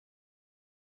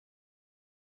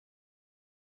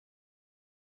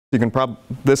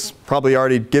This probably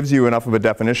already gives you enough of a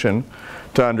definition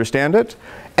to understand it.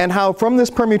 And how from this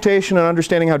permutation and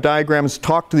understanding how diagrams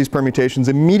talk to these permutations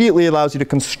immediately allows you to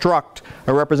construct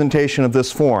a representation of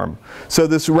this form. So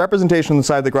this representation on the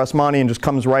side of the Grassmannian just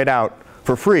comes right out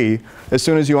for free as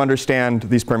soon as you understand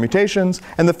these permutations.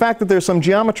 And the fact that there's some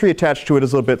geometry attached to it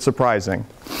is a little bit surprising.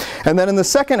 And then in the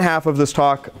second half of this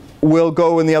talk, we'll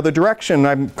go in the other direction.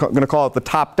 I'm going to call it the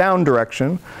top-down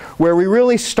direction, where we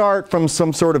really start from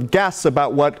some sort of guess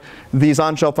about what these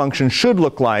on-shell functions should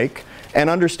look like and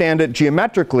understand it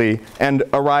geometrically and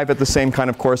arrive at the same kind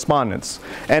of correspondence.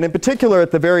 And in particular,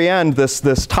 at the very end, this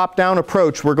top-down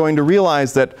approach, we're going to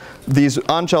realize that these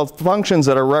on-shell functions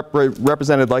that are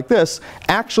represented like this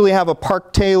actually have a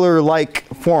Park-Taylor-like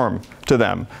form to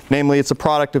them. Namely, it's a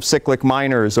product of cyclic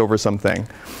minors over something.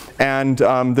 And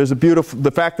there's a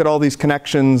the fact that all these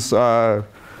connections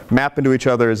map into each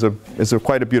other is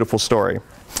quite a beautiful story.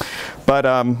 But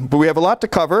we have a lot to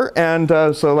cover, and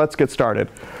so let's get started.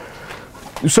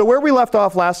 So where we left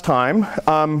off last time,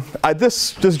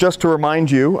 this is just to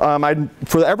remind you,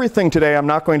 for everything today I'm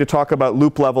not going to talk about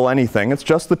loop level anything. It's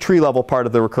just the tree level part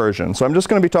of the recursion. So I'm just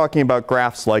going to be talking about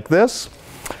graphs like this.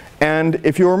 And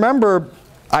if you remember,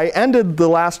 I ended the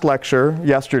last lecture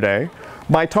yesterday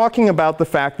by talking about the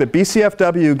fact that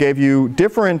BCFW gave you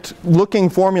different looking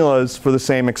formulas for the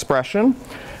same expression.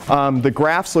 The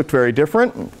graphs looked very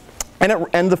different.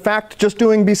 And the fact just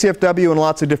doing BCFW in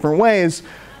lots of different ways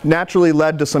naturally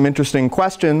led to some interesting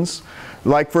questions.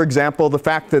 Like, for example, the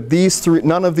fact that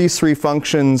none of these three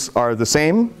functions are the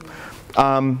same.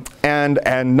 And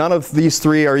none of these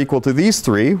three are equal to these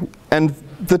three. And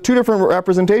the two different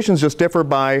representations just differ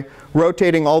by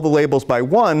rotating all the labels by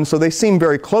one, so they seem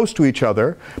very close to each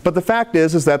other. But the fact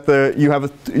is that you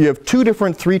have two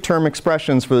different three-term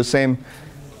expressions for the same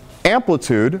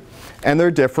amplitude, and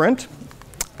they're different.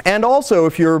 And also,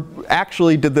 if you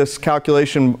actually did this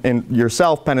calculation in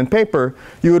yourself, pen and paper,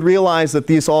 you would realize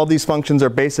that all these functions are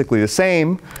basically the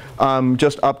same,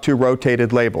 just up to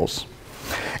rotated labels.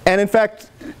 And in fact,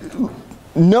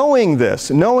 knowing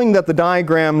that the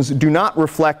diagrams do not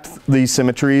reflect these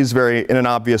symmetries in an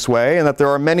obvious way, and that there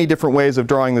are many different ways of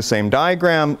drawing the same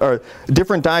diagram, or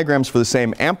different diagrams for the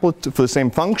same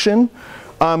function,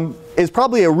 is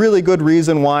probably a really good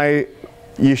reason why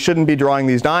you shouldn't be drawing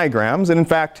these diagrams. And in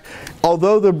fact,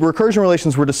 although the recursion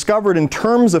relations were discovered in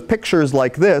terms of pictures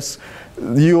like this,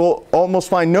 you'll almost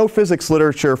find no physics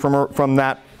literature from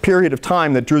that period of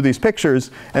time that drew these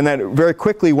pictures, and that very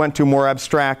quickly went to more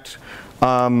abstract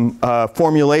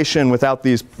formulation without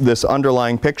this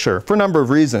underlying picture for a number of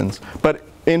reasons, but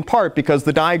in part because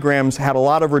the diagrams had a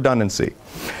lot of redundancy.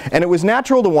 And it was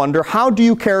natural to wonder, how do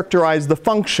you characterize the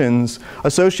functions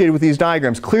associated with these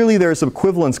diagrams? Clearly there's some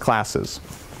equivalence classes.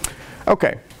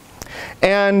 Okay,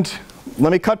 and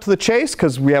let me cut to the chase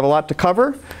because we have a lot to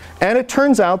cover. And it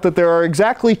turns out that there are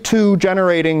exactly two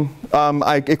generating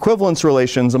equivalence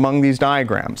relations among these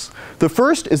diagrams. The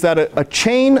first is that a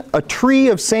tree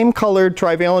of same colored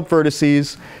trivalent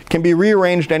vertices can be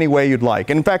rearranged any way you'd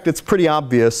like. And in fact, it's pretty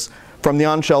obvious from the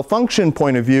on-shell function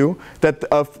point of view that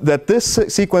this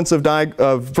sequence of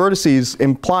vertices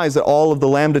implies that all of the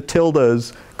lambda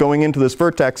tildes going into this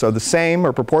vertex are the same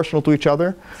or proportional to each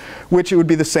other, which it would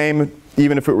be the same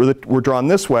even if it were drawn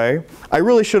this way. I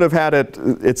really should have had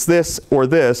it's this or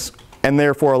this, and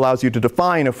therefore allows you to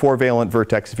define a four-valent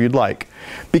vertex if you'd like.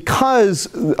 Because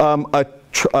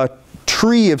a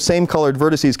tree of same colored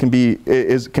vertices can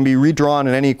be redrawn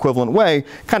in any equivalent way,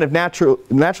 kind of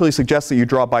naturally suggests that you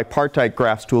draw bipartite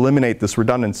graphs to eliminate this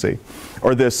redundancy,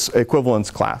 or this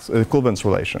equivalence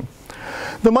relation.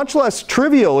 The much less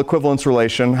trivial equivalence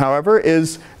relation, however,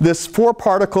 is this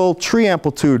four-particle tree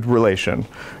amplitude relation.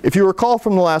 If you recall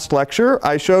from the last lecture,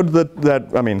 I showed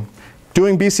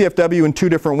doing BCFW in two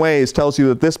different ways tells you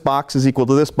that this box is equal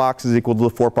to this box is equal to the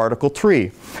four-particle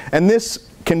tree. And this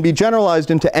can be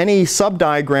generalized into any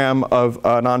subdiagram of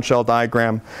a non-shell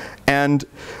diagram. And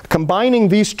combining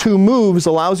these two moves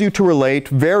allows you to relate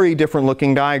very different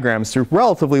looking diagrams through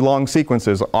relatively long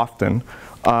sequences, often,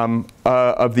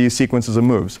 of these sequences of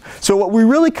moves. So what we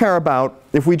really care about,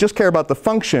 if we just care about the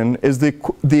function, is the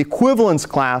equivalence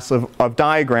class of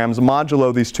diagrams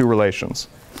modulo these two relations.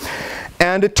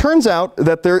 And it turns out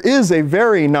that there is a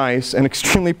very nice and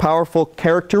extremely powerful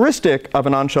characteristic of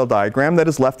an on-shell diagram that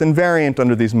is left invariant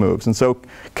under these moves, and so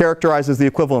characterizes the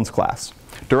equivalence class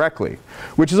directly,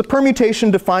 which is a permutation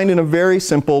defined in a very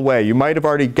simple way. You might have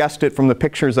already guessed it from the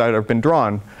pictures that have been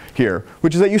drawn here,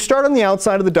 which is that you start on the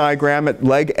outside of the diagram at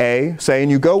leg A, say, and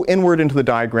you go inward into the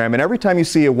diagram, and every time you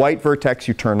see a white vertex,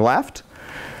 you turn left.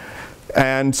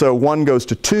 And so 1 goes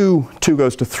to 2, 2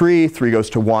 goes to 3, 3 goes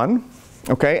to 1.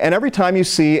 Okay, and every time you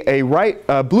see a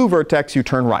blue vertex, you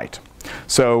turn right.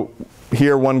 So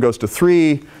here 1 goes to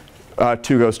 3,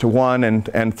 2 goes to 1,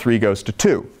 and 3 goes to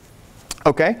 2.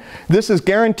 Okay, this is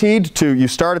guaranteed to, you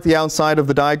start at the outside of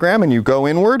the diagram and you go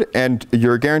inward, and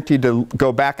you're guaranteed to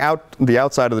go back out the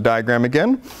outside of the diagram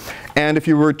again. And if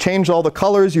you were to change all the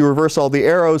colors, you reverse all the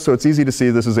arrows, so it's easy to see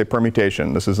this is a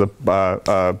permutation. This is a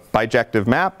bijective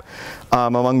map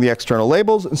among the external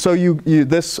labels. And so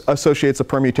this associates a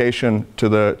permutation to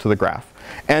the graph.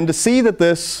 And to see that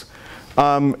this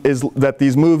that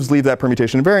these moves leave that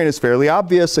permutation invariant is fairly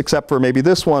obvious, except for maybe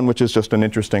this one, which is just an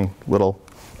interesting little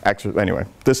extra. Anyway,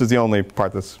 this is the only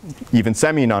part that's even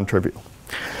semi-non-trivial.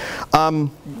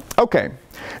 Okay,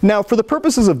 now for the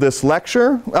purposes of this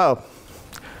lecture,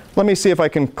 let me see if I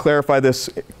can clarify this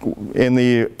in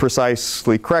the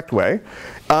precisely correct way.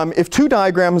 If two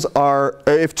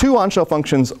on-shell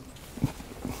functions,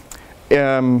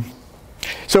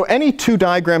 so any two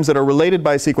diagrams that are related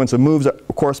by a sequence of moves that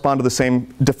correspond to the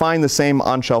same, define the same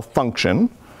on-shell function.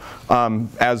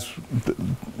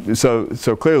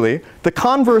 So clearly, the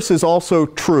converse is also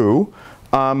true.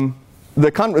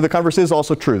 The converse is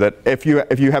also true, that if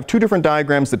you have two different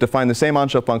diagrams that define the same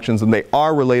on-shell functions, then they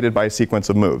are related by a sequence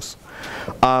of moves.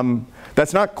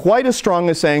 That's not quite as strong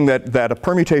as saying that a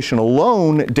permutation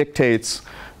alone dictates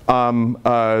the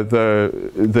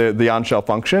on-shell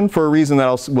function, for a reason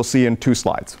that we'll see in 2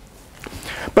 slides.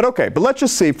 But okay, but let's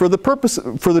just see, for the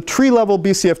tree-level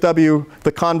BCFW,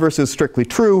 the converse is strictly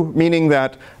true, meaning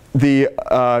that the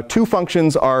two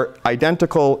functions are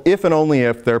identical if and only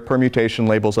if their permutation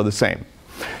labels are the same.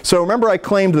 So remember, I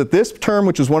claimed that this term,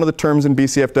 which is one of the terms in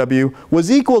BCFW,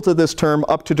 was equal to this term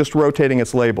up to just rotating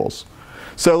its labels.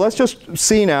 So let's just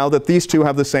see now that these two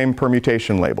have the same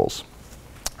permutation labels.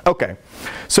 Okay,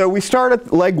 so we start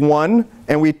at leg 1,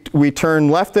 and we turn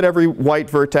left at every white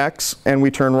vertex, and we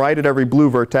turn right at every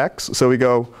blue vertex. So we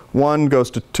go 1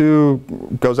 goes to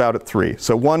 2, goes out at 3.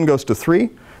 So 1 goes to 3.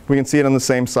 We can see it on the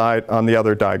same side on the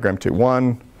other diagram too.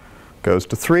 1 goes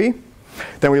to 3.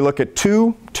 Then we look at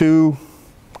 2. 2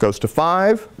 goes to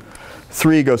 5.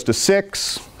 3 goes to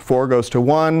 6. 4 goes to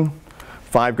 1.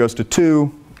 5 goes to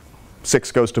 2.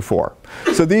 6 goes to 4.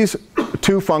 So these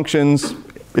two functions,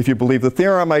 if you believe the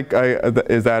theorem,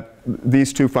 is that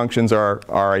these two functions are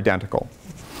identical.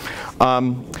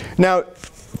 Now,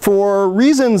 for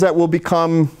reasons that will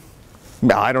become,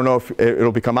 I don't know if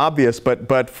it'll become obvious, but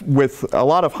with a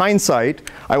lot of hindsight,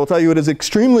 I will tell you it is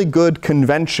extremely good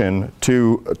convention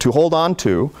to hold on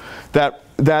to,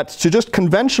 that to just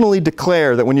conventionally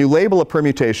declare that when you label a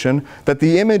permutation, that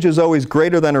the image is always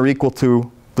greater than or equal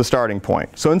to the starting point.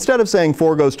 So instead of saying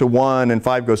 4 goes to 1 and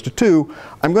 5 goes to 2,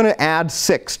 I'm going to add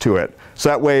 6 to it. So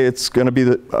that way it's going to be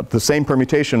the same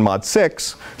permutation mod 6.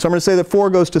 So I'm going to say that 4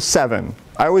 goes to 7.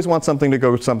 I always want something to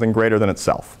go with something greater than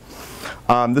itself.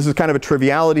 This is kind of a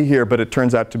triviality here, but it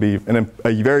turns out to be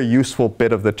a very useful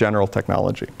bit of the general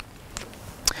technology.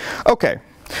 Okay.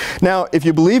 Now, if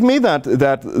you believe me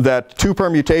that two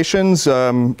permutations,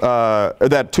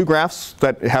 that two graphs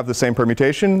that have the same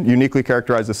permutation uniquely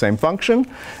characterize the same function,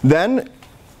 then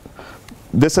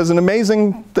this is an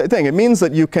amazing thing. It means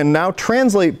that you can now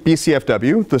translate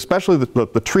BCFW, especially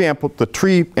the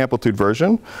tree amplitude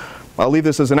version. I'll leave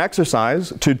this as an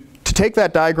exercise to take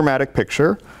that diagrammatic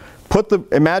picture,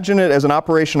 imagine it as an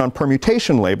operation on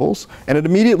permutation labels, and it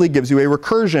immediately gives you a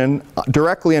recursion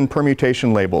directly in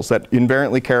permutation labels that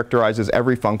invariantly characterizes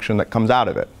every function that comes out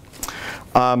of it.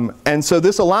 And so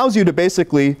this allows you to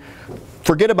basically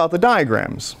forget about the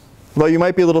diagrams. Though you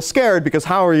might be a little scared, because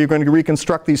how are you going to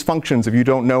reconstruct these functions if you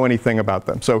don't know anything about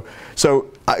them?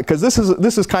 Because this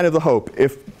is kind of the hope.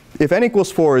 If n equals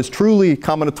 4 is truly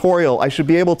combinatorial, I should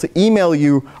be able to email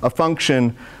you a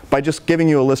function by just giving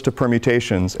you a list of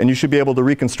permutations, and you should be able to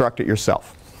reconstruct it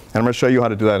yourself. And I'm going to show you how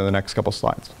to do that in the next couple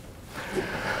slides.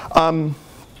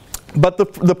 But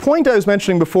the point I was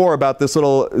mentioning before about this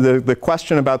the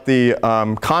question about the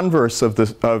converse of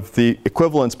the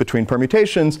equivalence between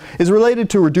permutations is related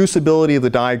to reducibility of the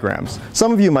diagrams.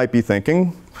 Some of you might be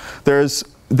thinking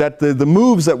that the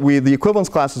moves that the equivalence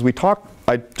classes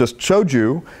I just showed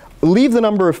you, leave the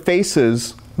number of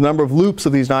faces, the number of loops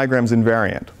of these diagrams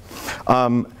invariant.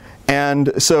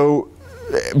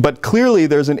 But clearly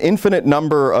there's an infinite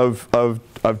number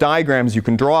of diagrams you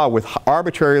can draw with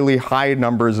arbitrarily high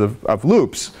numbers of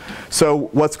loops. So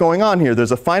what's going on here?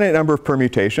 There's a finite number of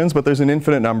permutations, but there's an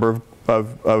infinite number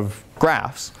of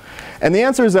graphs. And the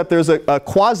answer is that there's a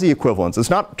quasi-equivalence. It's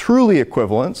not truly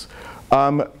equivalence,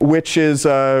 which is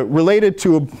related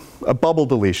to a bubble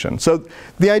deletion. So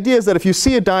the idea is that if you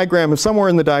see a diagram, if somewhere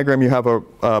in the diagram you have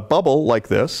a bubble like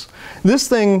this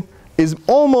thing is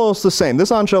almost the same.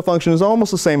 This on-shell function is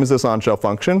almost the same as this on-shell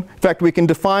function. In fact, we can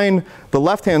define the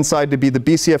left-hand side to be the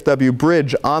BCFW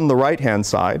bridge on the right-hand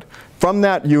side. From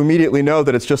that, you immediately know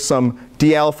that it's just some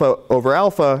d alpha over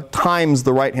alpha times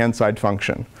the right-hand side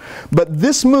function. But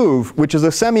this move, which is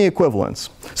a semi-equivalence,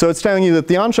 so it's telling you that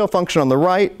the on-shell function on the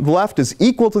left is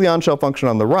equal to the on-shell function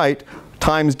on the right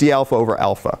times d alpha over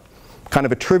alpha, kind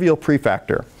of a trivial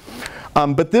prefactor.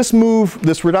 But this move,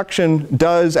 this reduction,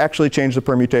 does actually change the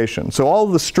permutation. So all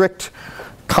of the strict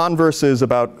converses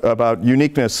about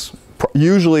uniqueness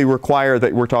usually require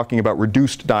that we're talking about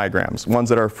reduced diagrams, ones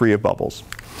that are free of bubbles.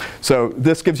 So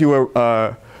this gives you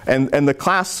and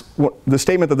the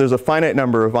statement that there's a finite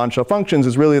number of on-shell functions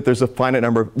is really that there's a finite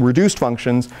number of reduced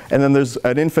functions, and then there's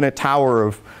an infinite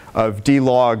tower of d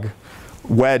log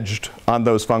wedged on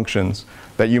those functions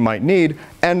that you might need.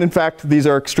 And in fact, these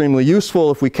are extremely useful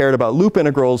if we cared about loop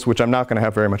integrals, which I'm not going to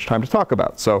have very much time to talk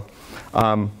about. So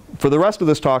for the rest of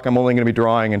this talk, I'm only going to be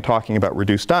drawing and talking about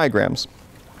reduced diagrams.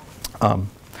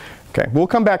 OK, we'll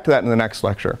come back to that in the next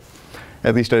lecture,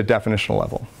 at least at a definitional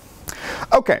level.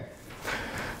 OK,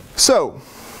 so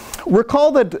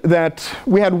recall that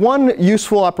we had one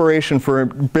useful operation for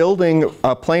building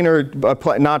a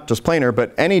planar, not just planar,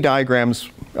 but any diagrams,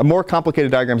 more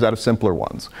complicated diagrams out of simpler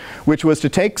ones, which was to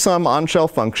take some on-shell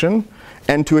function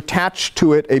and to attach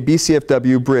to it a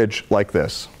BCFW bridge like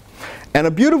this. And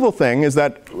a beautiful thing is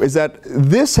that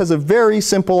this has a very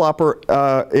simple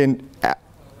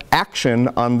action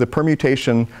on the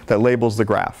permutation that labels the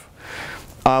graph.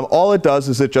 All it does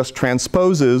is it just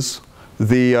transposes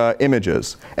the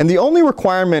images. And the only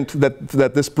requirement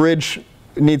that this bridge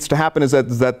needs to happen is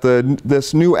that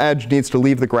this new edge needs to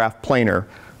leave the graph planar.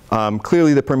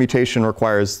 Clearly, the permutation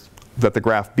requires that the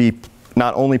graph be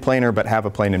not only planar, but have a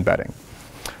plane embedding.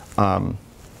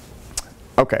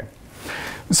 OK.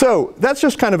 So that's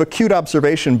just kind of a cute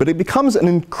observation, but it becomes an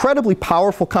incredibly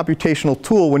powerful computational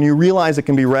tool when you realize it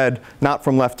can be read not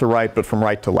from left to right, but from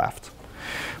right to left.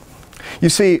 You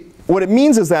see, what it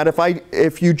means is that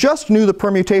if you just knew the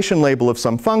permutation label of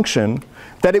some function,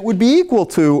 that it would be equal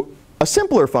to a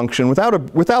simpler function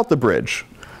without the bridge.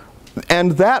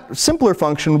 And that simpler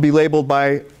function would be labeled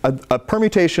by a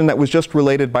permutation that was just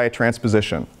related by a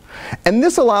transposition. And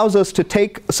this allows us to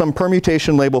take some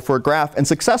permutation label for a graph and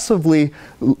successively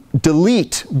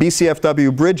delete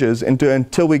BCFW bridges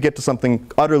until we get to something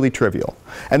utterly trivial.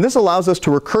 And this allows us to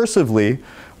recursively,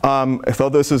 although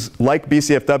this is like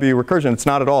BCFW recursion, it's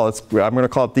not at all. I'm going to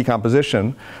call it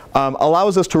decomposition.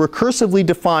 Allows us to recursively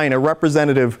define a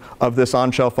representative of this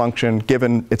on-shell function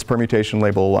given its permutation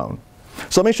label alone.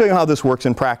 So let me show you how this works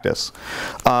in practice.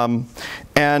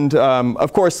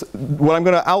 Of course, what I'm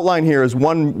going to outline here is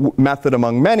one method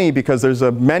among many, because there's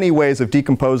many ways of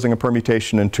decomposing a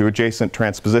permutation into adjacent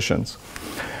transpositions.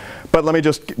 But let me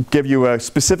just give you a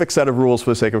specific set of rules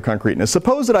for the sake of concreteness.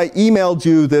 Suppose that I emailed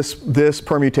you this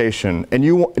permutation, and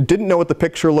you didn't know what the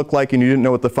picture looked like, and you didn't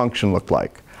know what the function looked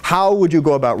like. How would you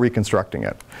go about reconstructing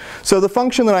it? So the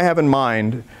function that I have in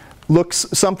mind looks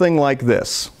something like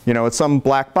this. You know, it's some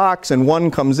black box, and 1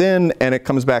 comes in, and it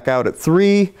comes back out at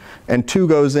 3, and 2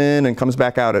 goes in and comes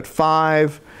back out at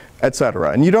 5,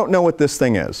 etc. And you don't know what this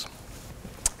thing is.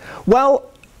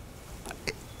 Well,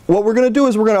 what we're going to do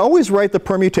is we're going to always write the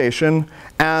permutation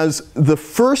as the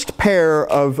first pair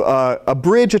of a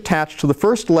bridge attached to the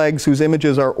first legs whose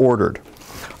images are ordered,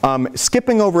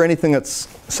 skipping over anything that's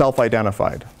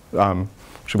self-identified.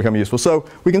 Should become useful. So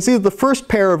we can see that the first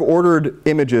pair of ordered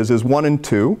images is 1 and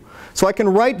 2. So I can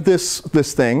write this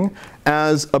thing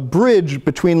as a bridge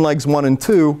between legs 1 and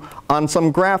 2 on some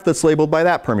graph that's labeled by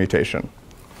that permutation.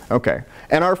 OK.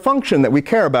 And our function that we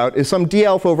care about is some d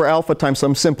alpha over alpha times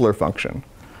some simpler function.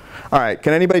 All right.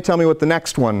 Can anybody tell me what the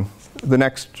next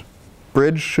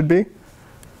bridge should be?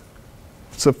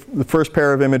 So the first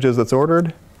pair of images that's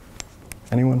ordered?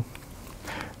 Anyone?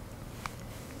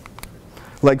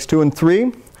 Legs 2 and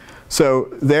 3. So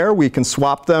there we can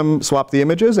swap the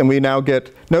images, and we now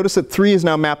get, notice that 3 is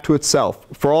now mapped to itself.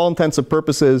 For all intents and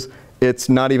purposes, it's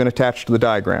not even attached to the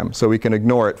diagram, so we can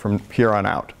ignore it from here on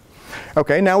out.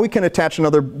 OK, now we can attach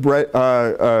another,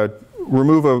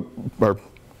 or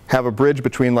have a bridge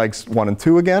between legs 1 and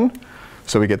 2 again.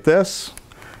 So we get this,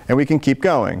 and we can keep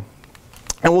going.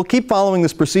 And we'll keep following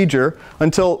this procedure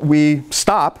until we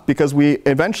stop, because we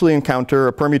eventually encounter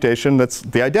a permutation that's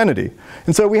the identity.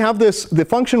 And so we have the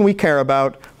function we care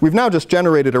about. We've now just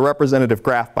generated a representative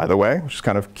graph, by the way, which is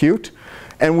kind of cute.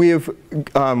 And we have,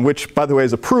 which, by the way,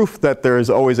 is a proof that there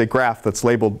is always a graph that's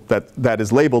labeled, that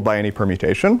is labeled by any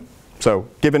permutation. So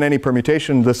given any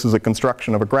permutation, this is a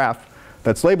construction of a graph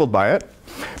that's labeled by it.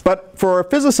 But for a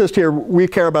physicist here, we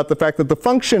care about the fact that the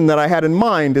function that I had in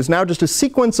mind is now just a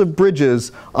sequence of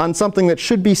bridges on something that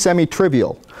should be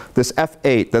semi-trivial, this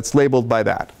f8 that's labeled by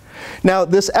that. Now,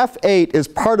 this f8 is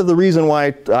part of the reason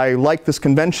why I like this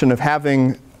convention of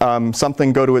having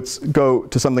something go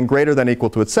to something greater than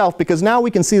equal to itself, because now we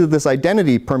can see that this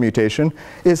identity permutation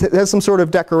has some sort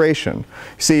of decoration.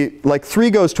 You see, like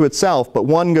 3 goes to itself, but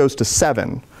 1 goes to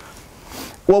 7.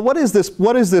 Well, what is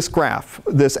this graph,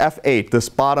 this f8, this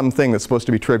bottom thing that's supposed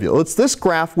to be trivial? It's this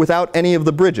graph without any of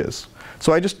the bridges.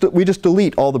 So we just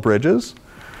delete all the bridges.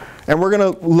 And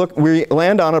we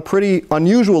land on a pretty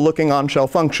unusual looking on-shell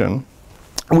function.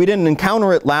 We didn't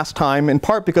encounter it last time, in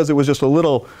part because it was just a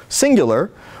little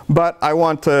singular, but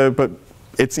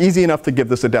it's easy enough to give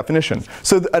this a definition.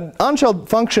 So an on-shell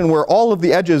function where all of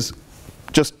the edges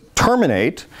just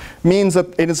terminate means that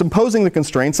it is imposing the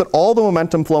constraints that all the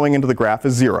momentum flowing into the graph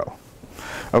is 0.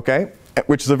 Okay?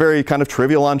 Which is a very kind of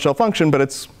trivial on-shell function, but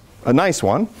it's a nice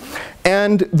one.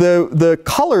 And the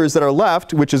colors that are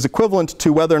left, which is equivalent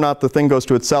to whether or not the thing goes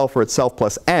to itself or itself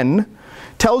plus n,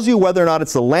 tells you whether or not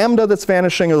it's the lambda that's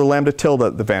vanishing or the lambda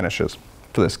tilde that vanishes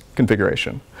for this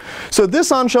configuration. So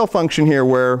this on-shell function here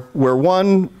where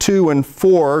 1, 2, and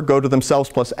 4 go to themselves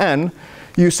plus n,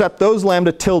 you set those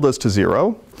lambda tildes to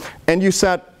 0, and you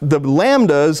set the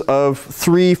lambdas of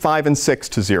 3, 5, and 6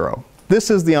 to 0.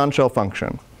 This is the on-shell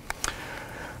function.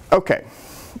 Okay.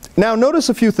 Now notice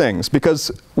a few things,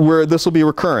 because this will be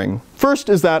recurring. First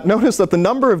is that notice that the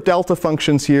number of delta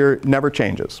functions here never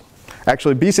changes.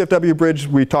 Actually, BCFW bridge,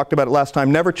 we talked about it last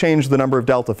time, never changed the number of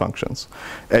delta functions.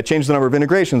 It changed the number of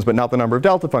integrations, but not the number of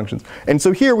delta functions. And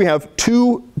so here we have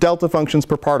 2 delta functions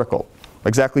per particle,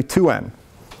 exactly 2n.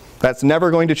 That's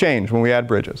never going to change when we add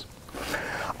bridges.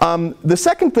 The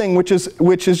second thing, which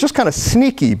is just kind of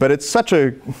sneaky, but it's such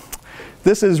a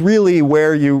this is really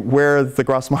where the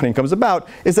Grassmannian comes about,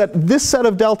 is that this set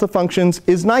of delta functions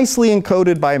is nicely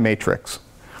encoded by a matrix.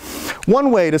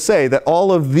 One way to say that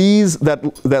all of these,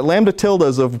 that lambda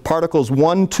tildes of particles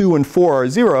 1, 2, and 4 are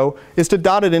 0 is to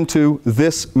dot it into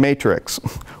this matrix.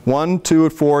 1, 2,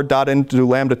 and 4 dot into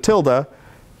lambda tilde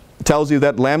tells you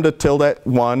that lambda tilde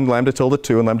 1, lambda tilde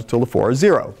 2, and lambda tilde 4 are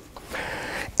 0.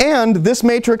 And this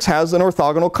matrix has an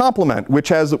orthogonal complement, which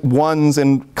has 1s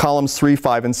in columns 3,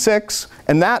 5, and 6.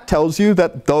 And that tells you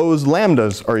that those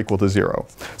lambdas are equal to 0.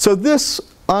 So this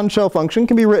on-shell function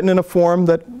can be written in a form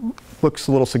that looks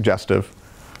a little suggestive,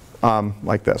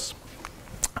 like this.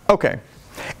 OK.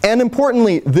 And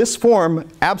importantly, this form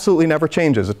absolutely never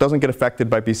changes. It doesn't get affected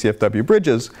by BCFW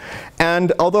bridges.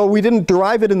 And although we didn't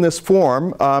derive it in this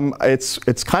form,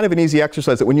 it's kind of an easy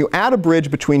exercise that when you add a bridge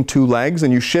between 2 legs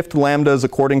and you shift lambdas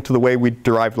according to the way we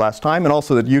derived last time, and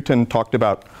also that Yutin talked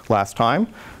about last time,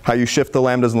 how you shift the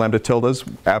lambdas and lambda tildes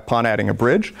upon adding a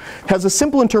bridge, has a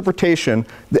simple interpretation.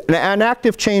 An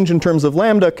active change in terms of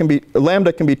lambda can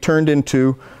be turned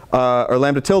into, or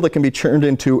lambda tilde can be turned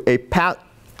into a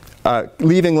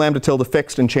leaving lambda tilde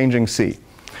fixed and changing C.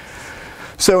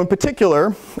 So in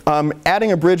particular,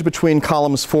 adding a bridge between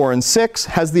columns 4 and 6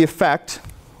 has the effect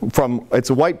from,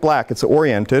 it's a white-black, it's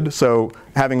oriented, so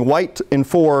having white in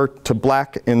 4 to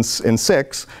black in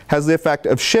 6 has the effect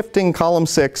of shifting column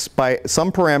 6 by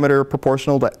some parameter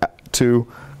proportional to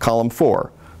column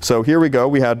 4. So here we go,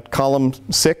 we had column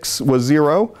 6 was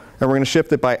 0, and we're going to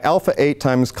shift it by alpha 8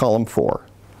 times column 4.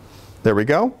 There we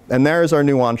go, and there's our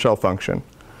new on-shell function.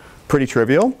 Pretty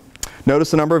trivial.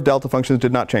 Notice the number of delta functions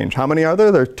did not change. How many are there?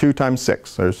 There's 2 times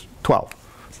 6. There's 12.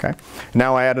 Okay.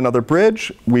 Now I add another bridge.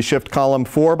 We shift column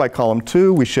 4 by column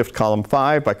 2. We shift column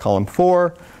 5 by column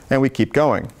 4. And we keep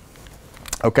going.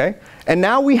 Okay. And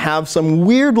now we have some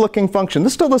weird-looking function.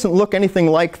 This still doesn't look anything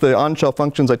like the on-shell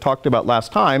functions I talked about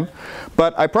last time.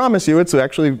 But I promise you, it is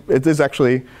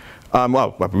actually,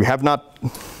 well, we have not,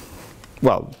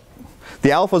 well, the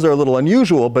alphas are a little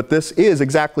unusual, but this is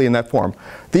exactly in that form.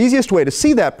 The easiest way to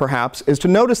see that, perhaps, is to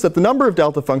notice that the number of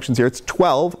delta functions here, it's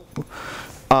 12.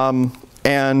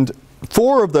 And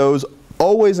 4 of those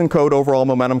always encode overall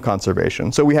momentum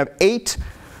conservation. So we have 8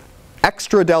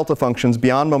 extra delta functions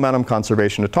beyond momentum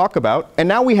conservation to talk about. And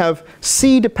now we have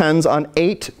C depends on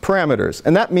 8 parameters.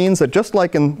 And that means that just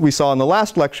like we saw in the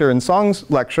last lecture, in Song's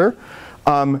lecture,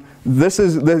 this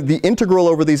is the integral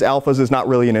over these alphas is not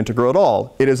really an integral at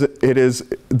all. It is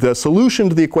the solution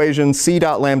to the equation C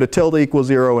dot lambda tilde equals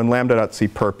 0 and lambda dot C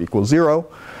perp equals 0.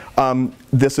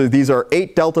 These are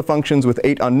 8 delta functions with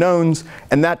 8 unknowns,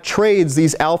 and that trades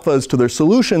these alphas to their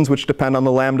solutions, which depend on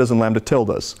the lambdas and lambda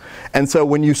tildes. And so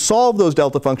when you solve those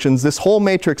delta functions, this whole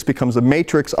matrix becomes a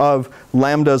matrix of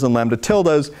lambdas and lambda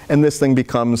tildes, and this thing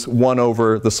becomes 1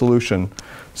 over the solution.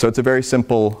 So it's a very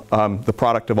simple, the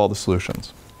product of all the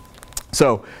solutions.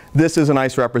 So this is a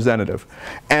nice representative.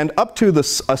 And up to a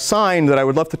sign that I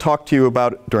would love to talk to you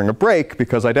about during a break,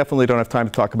 because I definitely don't have time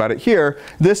to talk about it here,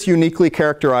 this uniquely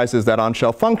characterizes that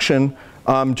on-shelf function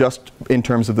just in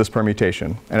terms of this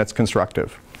permutation, and it's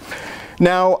constructive.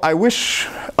 Now, I wish,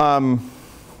 well,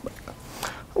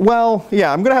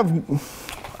 yeah, I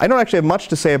don't actually have much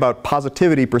to say about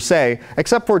positivity per se,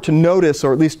 except for to notice,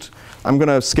 or at least I'm going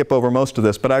to skip over most of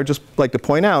this, but I would just like to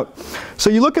point out. So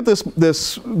you look at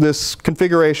this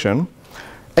configuration,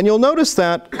 and you'll notice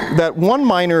that one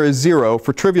minor is 0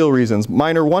 for trivial reasons.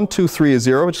 Minor 1, 2, 3 is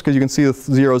 0, just because you can see the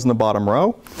zeros in the bottom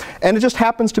row. And it just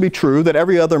happens to be true that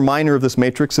every other minor of this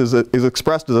matrix is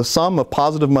expressed as a sum of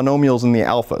positive monomials in the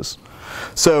alphas.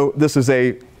 So this is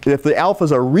if the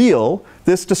alphas are real,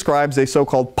 this describes a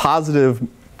so-called positive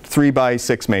 3 by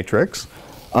 6 matrix,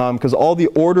 because all the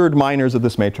ordered minors of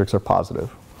this matrix are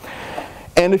positive.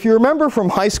 And if you remember from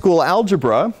high school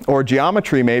algebra, or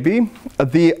geometry maybe,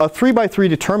 a 3 by 3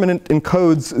 determinant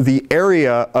encodes the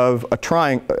area of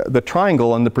the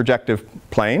triangle on the projective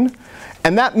plane.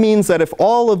 And that means that if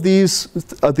all of these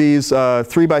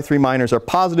 3 by 3 minors are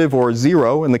positive or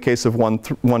 0 in the case of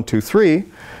 1, 2, 3,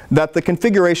 that the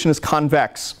configuration is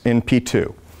convex in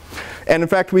P2. And in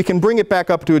fact, we can bring it back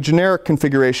up to a generic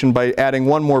configuration by adding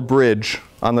one more bridge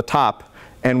on the top,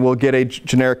 and we'll get a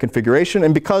generic configuration.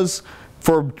 And because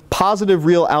for positive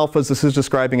real alphas, this is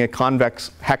describing a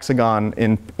convex hexagon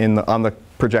on the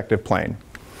projective plane.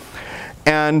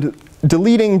 And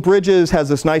deleting bridges has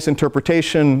this nice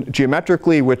interpretation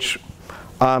geometrically, which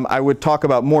I would talk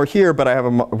about more here, but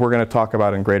we're going to talk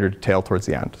about in greater detail towards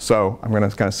the end. So I'm going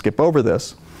to kind of skip over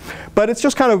this. But it's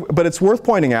just but it's worth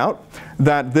pointing out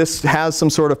that this has some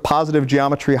sort of positive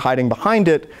geometry hiding behind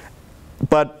it.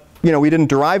 But we didn't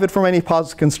derive it from any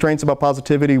constraints about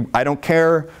positivity. I don't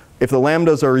care if the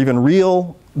lambdas are even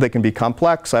real. They can be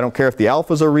complex. I don't care if the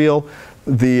alphas are real.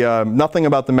 Nothing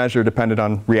about the measure depended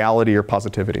on reality or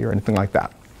positivity or anything like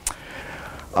that.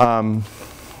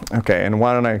 OK, and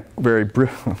why don't I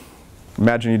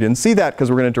imagine you didn't see that, because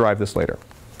we're going to derive this later.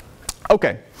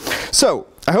 OK, so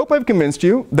I hope I've convinced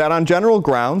you that on general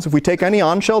grounds, if we take any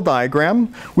on-shell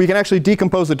diagram, we can actually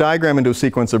decompose the diagram into a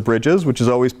sequence of bridges, which is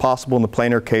always possible in the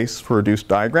planar case for reduced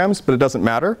diagrams, but it doesn't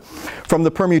matter. From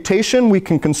the permutation, we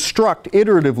can construct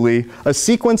iteratively a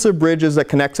sequence of bridges that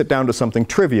connects it down to something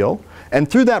trivial. And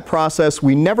through that process,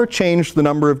 we never change the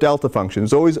number of delta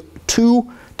functions. There's always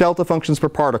 2 delta functions per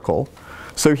particle.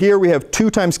 So here we have 2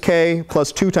 times k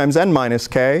plus 2 times n minus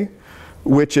k,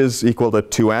 which is equal to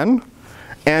 2n.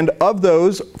 And of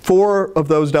those, 4 of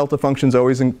those delta functions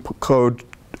always encode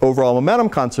overall momentum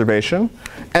conservation.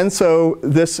 And so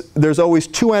there's always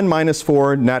 2n minus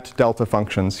 4 net delta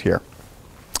functions here.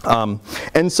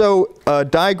 And so a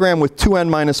diagram with 2n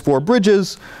minus 4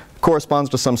 bridges corresponds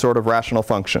to some sort of rational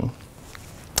function.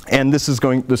 And this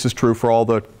is true for all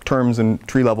the terms in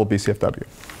tree-level BCFW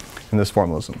in this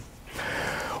formalism.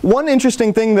 One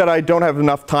interesting thing that I don't have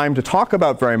enough time to talk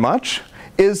about very much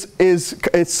is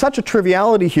it's such a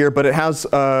triviality here, but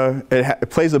it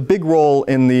plays a big role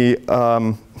in the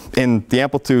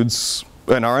amplitudes,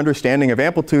 and our understanding of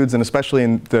amplitudes, and especially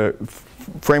in the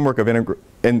framework of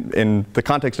in the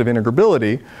context of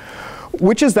integrability,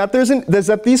 which is that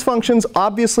these functions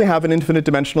obviously have an infinite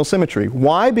dimensional symmetry.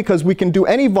 Why? Because we can do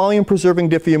any volume-preserving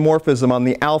diffeomorphism on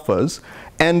the alphas,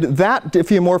 and that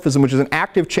diffeomorphism, which is an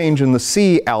active change in the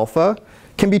C alpha,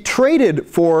 can be traded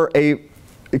for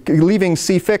leaving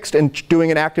C fixed and doing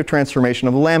an active transformation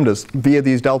of the lambdas via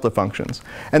these delta functions.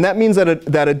 And that means that a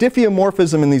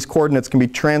diffeomorphism in these coordinates can be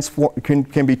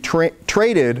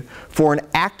traded for an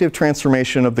active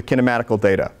transformation of the kinematical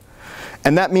data.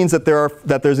 And that means that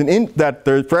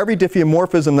for every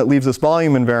diffeomorphism that leaves this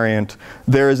volume invariant,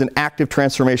 there is an active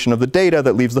transformation of the data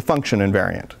that leaves the function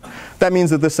invariant. That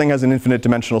means that this thing has an infinite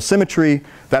dimensional symmetry.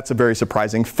 That's a very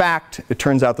surprising fact. It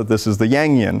turns out that this is the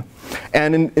Yangian.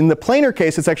 And in the planar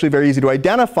case, it's actually very easy to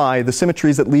identify the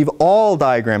symmetries that leave all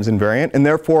diagrams invariant, and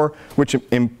therefore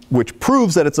which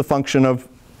proves that it's a function of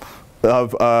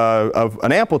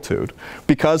an amplitude,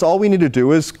 because all we need to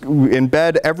do is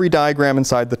embed every diagram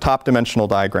inside the top dimensional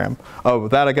diagram. Oh,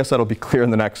 I guess that'll be clear in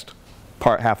the next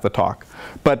half the talk.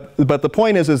 But the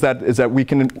point is that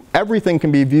everything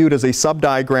can be viewed as a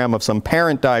subdiagram of some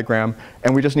parent diagram,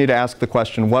 and we just need to ask the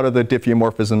question, what are the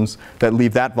diffeomorphisms that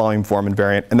leave that volume form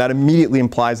invariant? And that immediately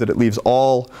implies that it leaves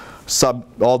all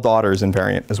daughters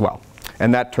invariant as well.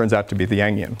 And that turns out to be the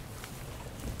Yangian.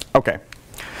 OK.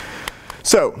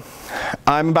 So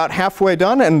I'm about halfway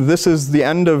done, and this is the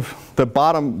end of the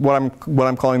bottom, what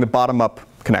I'm calling the bottom-up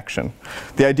connection.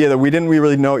 The idea that we didn't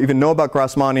really even know about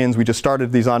Grassmannians. We just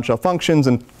started these on-shell functions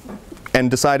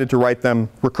and decided to write them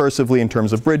recursively in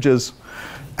terms of bridges,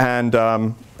 and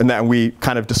that we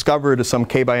kind of discovered some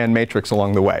k by n matrix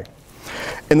along the way.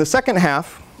 In the second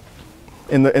half,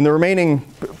 in the remaining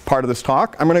part of this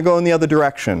talk, I'm going to go in the other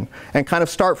direction and kind of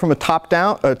start from a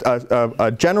top-down,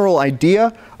 a general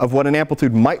idea of what an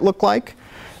amplitude might look like.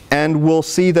 And we'll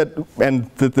see that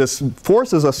this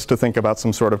forces us to think about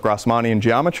some sort of Grassmannian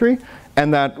geometry,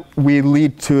 and that we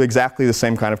lead to exactly the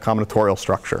same kind of combinatorial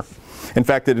structure. In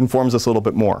fact, it informs us a little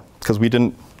bit more, because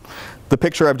the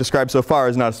picture I've described so far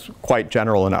is not quite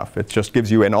general enough. It just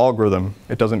gives you an algorithm.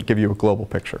 It doesn't give you a global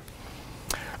picture.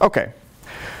 OK.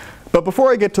 But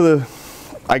before I get to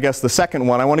the second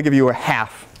one, I want to give you a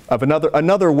half of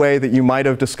another way that you might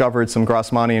have discovered some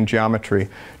Grassmannian geometry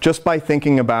just by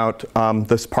thinking about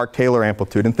this Park-Taylor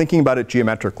amplitude and thinking about it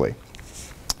geometrically.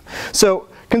 So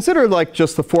consider like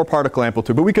just the 4-particle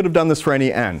amplitude, but we could have done this for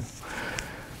any n.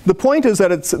 The point is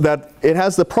that it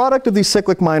has the product of these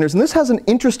cyclic minors, and this has an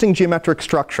interesting geometric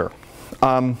structure.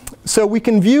 So we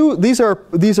can view these are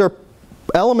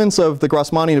elements of the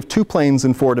Grassmannian of 2 planes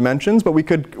in 4 dimensions, but we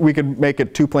could make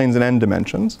it 2 planes in n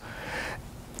dimensions.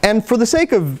 And for the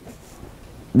sake of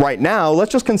right now,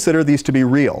 let's just consider these to be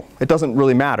real. It doesn't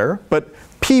really matter, but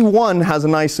P1 has a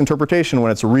nice interpretation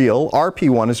when it's real.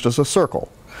 RP1 is just a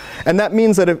circle. And that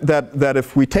means that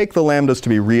if we take the lambdas to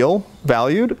be real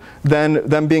valued, then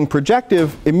them being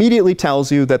projective immediately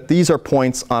tells you that these are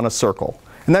points on a circle.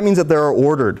 And that means that they are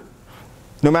ordered.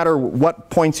 No matter what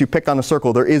points you pick on a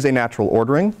circle, there is a natural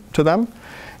ordering to them.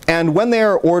 And when they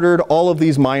are ordered, all of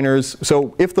these minors,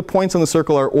 so if the points on the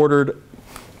circle are ordered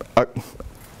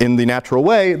in the natural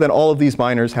way, then all of these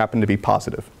minors happen to be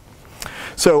positive.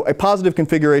 So a positive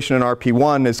configuration in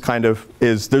RP1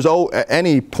 there's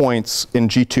any points in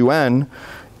G2n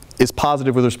is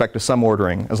positive with respect to some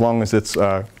ordering, as long as it's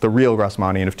the real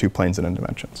Grassmannian of 2 planes in n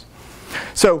dimensions.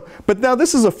 So, but now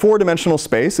this is a 4-dimensional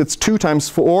space. It's 2 times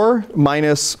 4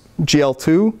 minus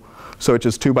GL2, so it's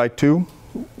just 2 by 2.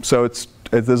 So this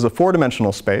is a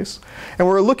 4-dimensional space. And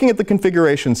we're looking at the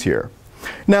configurations here.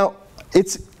 Now,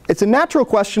 it's a natural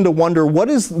question to wonder, what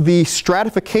is the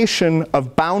stratification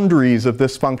of boundaries of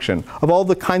this function, of all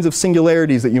the kinds of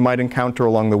singularities that you might encounter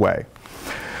along the way?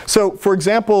 So for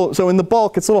example, in the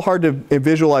bulk, it's a little hard to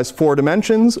visualize 4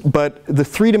 dimensions, but the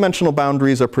 3-dimensional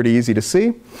boundaries are pretty easy to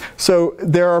see. So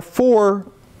there are 4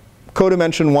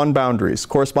 codimension 1 boundaries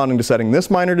corresponding to setting this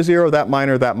minor to 0, that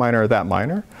minor, that minor, that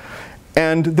minor.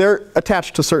 And they're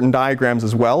attached to certain diagrams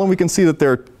as well. And we can see that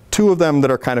there are 2 of them that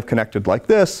are kind of connected like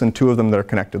this, and 2 of them that are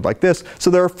connected like this. So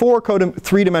there are 4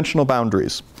 3-dimensional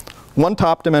boundaries. 1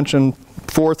 top dimension,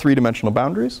 4 3-dimensional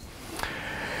boundaries.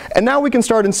 And now we can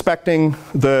start inspecting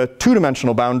the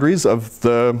 2-dimensional boundaries of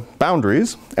the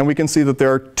boundaries. And we can see that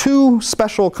there are 2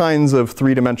 special kinds of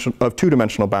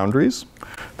 2-dimensional boundaries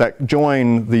that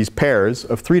join these pairs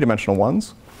of 3-dimensional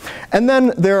ones. And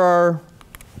then there are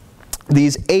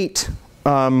these 8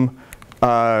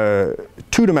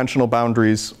 2-dimensional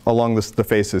boundaries along the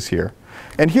faces here.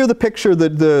 And here the picture,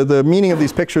 the meaning of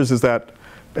these pictures is that,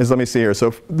 let me see here.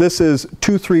 So this is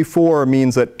 2, 3, 4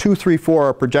 means that 2, 3, 4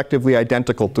 are projectively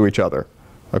identical to each other.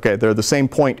 Okay, they're the same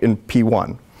point in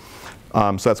P1.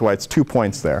 So that's why it's 2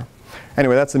 points there.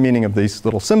 Anyway, that's the meaning of these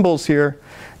little symbols here.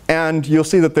 And you'll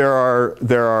see that there are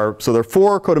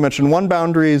 4 codimension 1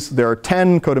 boundaries. There are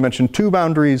 10 codimension 2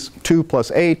 boundaries, 2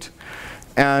 plus 8.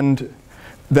 And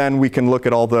then we can look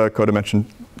at all the codimension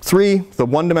 3, the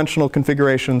 1-dimensional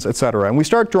configurations, et cetera. And we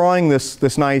start drawing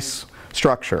this nice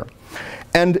structure.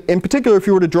 And in particular, if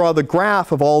you were to draw the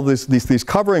graph of all these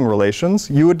covering relations,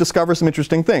 you would discover some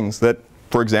interesting things. That,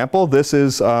 for example, this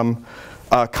is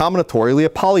combinatorially a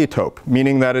polytope,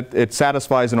 meaning that it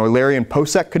satisfies an Eulerian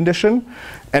Posek condition.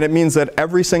 And it means that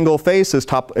every single face is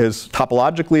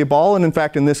topologically a ball. And in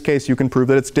fact, in this case, you can prove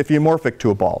that it's diffeomorphic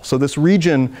to a ball. So this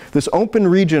region, this open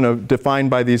region defined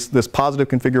by this positive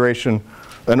configuration,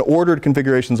 an ordered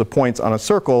configurations of points on a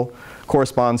circle,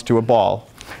 corresponds to a ball.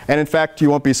 And in fact, you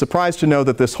won't be surprised to know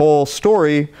that this whole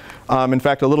story, in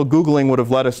fact, a little Googling would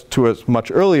have led us to it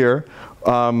much earlier.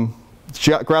 Geometry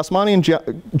and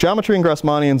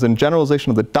Grassmannians and generalization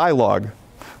of the dialogue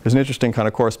There's an interesting kind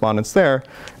of correspondence there.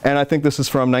 And I think this is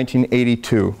from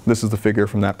 1982. This is the figure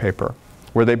from that paper,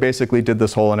 where they basically did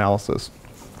this whole analysis.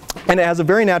 And it has a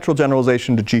very natural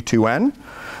generalization to G2n.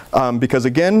 Because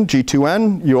again,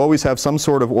 G2n, you always have some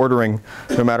sort of ordering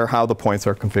no matter how the points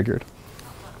are configured.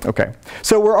 Okay,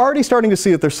 so we're already starting to see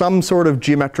that there's some sort of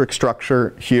geometric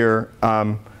structure here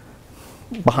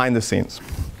behind the scenes,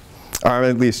 or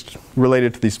at least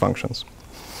related to these functions.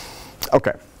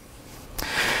 Okay.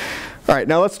 All right,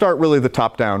 now let's start really the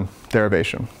top-down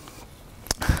derivation.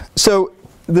 So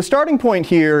the starting point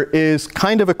here is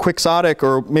kind of a quixotic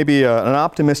or maybe an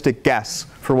optimistic guess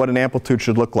for what an amplitude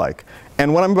should look like.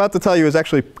 And what I'm about to tell you is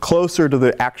actually closer to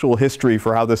the actual history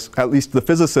for how this, at least the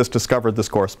physicists discovered this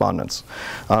correspondence.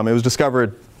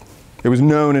 It was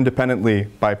known independently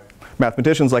by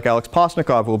mathematicians like Alex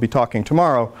Postnikov, who will be talking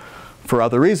tomorrow for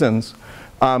other reasons.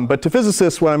 But to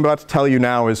physicists, what I'm about to tell you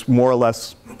now is more or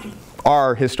less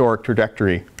our historic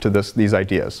trajectory to these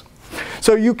ideas.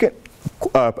 So you can,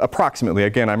 approximately,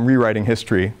 again, I'm rewriting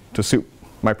history to suit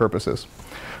my purposes.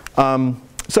 So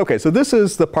this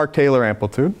is the Park-Taylor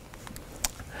amplitude.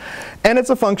 And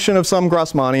it's a function of some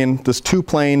Grassmannian, this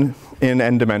two-plane in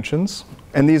n dimensions.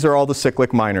 And these are all the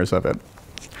cyclic minors of it.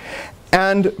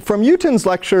 And from Uton's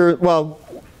lecture, well,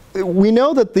 we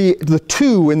know that the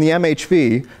 2 in the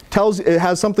MHV it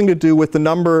has something to do with the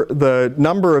number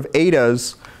of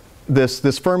etas, this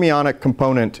fermionic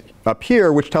component up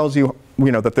here, which tells you,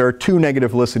 that there are 2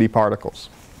 negative helicity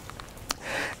particles.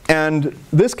 And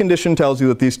this condition tells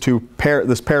you that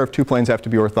this pair of 2 planes have to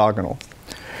be orthogonal.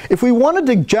 If we wanted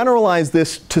to generalize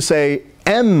this to say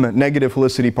m negative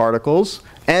helicity particles,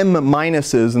 m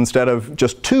minuses instead of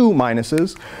just 2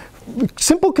 minuses,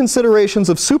 simple considerations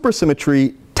of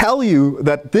supersymmetry tell you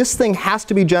that this thing has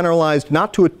to be generalized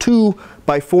not to a 2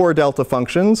 by 4 delta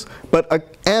functions, but a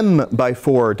m by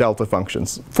 4 delta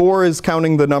functions. 4 is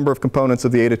counting the number of components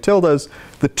of the eta tildes.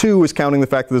 The 2 is counting the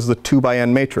fact that this is a 2 by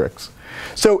n matrix.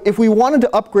 So if we wanted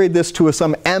to upgrade this to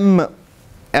some n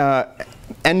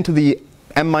to the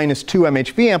m minus 2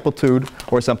 MHV amplitude,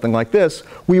 or something like this,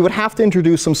 we would have to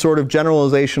introduce some sort of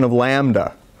generalization of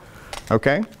lambda.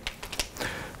 Okay?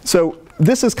 So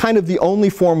this is kind of the only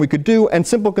form we could do, and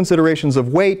simple considerations of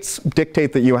weights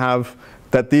dictate that you have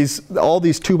that all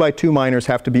these 2 by 2 minors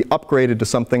have to be upgraded to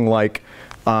something like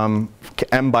m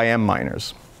by m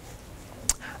minors.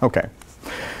 Okay.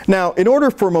 Now, in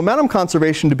order for momentum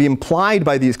conservation to be implied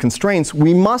by these constraints,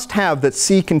 we must have that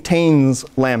C contains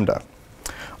lambda.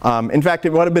 In fact,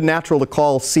 it would have been natural to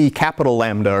call C capital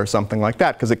lambda or something like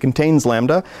that, because it contains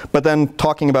lambda. But then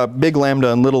talking about big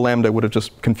lambda and little lambda would have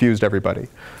just confused everybody.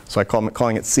 So I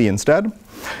calling it C instead.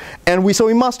 And so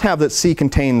we must have that C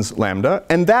contains lambda.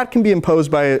 And that can be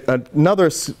imposed by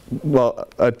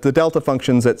the delta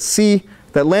functions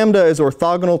that lambda is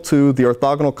orthogonal to the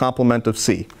orthogonal complement of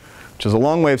C, which is a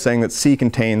long way of saying that C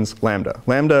contains lambda.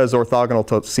 Lambda is orthogonal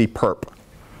to C perp.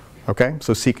 Okay?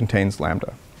 So C contains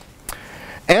lambda.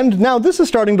 And now this is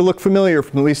starting to look familiar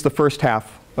from at least the first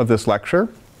half of this lecture.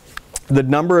 The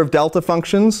number of delta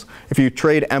functions, if you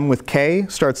trade m with k,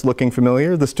 starts looking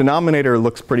familiar. This denominator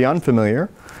looks pretty unfamiliar.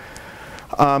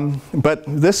 But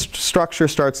this structure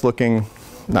starts looking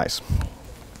nice.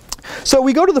 So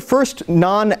we go to the first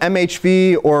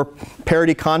non-MHV or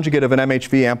parity conjugate of an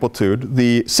MHV amplitude,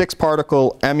 the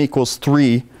 6-particle m equals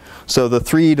 3, so the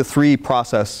 3 to 3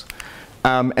 process.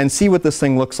 And see what this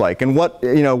thing looks like, and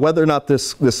whether or not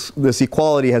this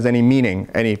equality has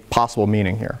any possible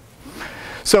meaning here.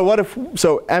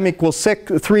 So m equals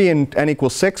 3 and n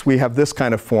equals 6, we have this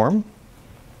kind of form.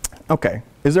 Okay,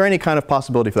 is there any kind of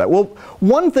possibility for that? Well,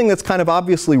 one thing that's kind of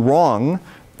obviously wrong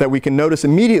that we can notice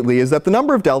immediately is that the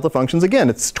number of delta functions, again,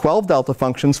 it's 12 delta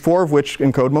functions, 4 of which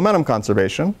encode momentum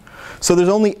conservation. So there's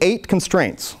only 8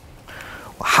 constraints.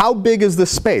 How big is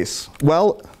this space?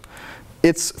 Well,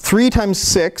 it's 3 times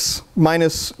 6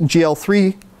 minus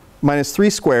GL3 minus 3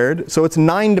 squared, so it's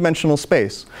 9-dimensional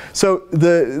space. So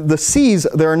the C's,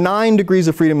 there are 9 degrees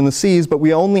of freedom in the C's, but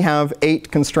we only have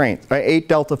 8 constraints, 8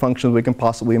 delta functions we can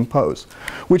possibly impose.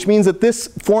 Which means that this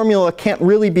formula can't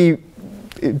really be,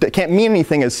 it can't mean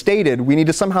anything as stated. We need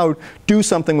to somehow do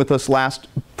something with this last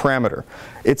parameter.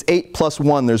 It's 8 plus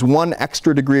 1. There's 1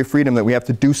 extra degree of freedom that we have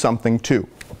to do something to.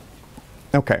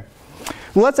 Okay.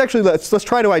 Well, let's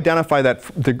try to identify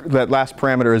that last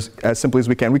parameter as simply as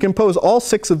we can. We can pose all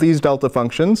 6 of these delta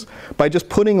functions by just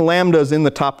putting lambdas in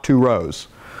the top 2 rows.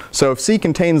 So if C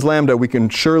contains lambda, we can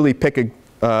surely pick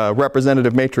a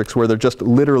representative matrix where they're just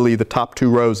literally the top 2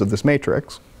 rows of this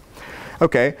matrix.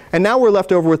 Okay, and now we're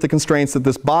left over with the constraints that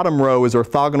this bottom row is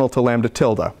orthogonal to lambda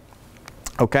tilde.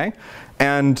 Okay?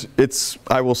 And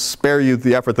I will spare you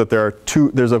the effort that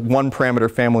there's a one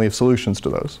parameter family of solutions to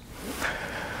those.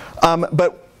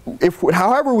 But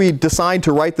however we decide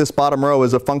to write this bottom row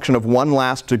as a function of one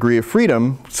last degree of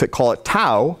freedom, call it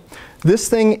tau, this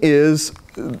thing is,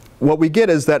 what we get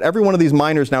is that every one of these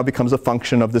minors now becomes a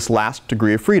function of this last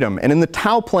degree of freedom. And in the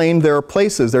tau plane, there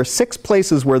are 6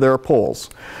 places where there are poles.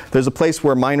 There's a place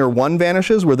where minor 1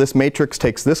 vanishes, where this matrix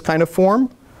takes this kind of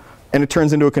form, and it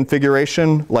turns into a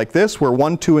configuration like this, where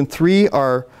 1, 2, and 3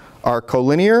 are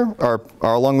collinear, are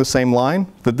along the same line,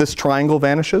 that this triangle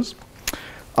vanishes.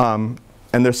 And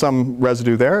there's some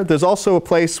residue there. There's also a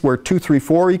place where 2, 3,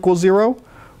 4 equals 0. I'm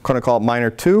going to call it minor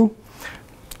 2.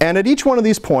 And at each one of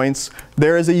these points,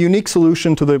 there is a unique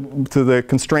solution to the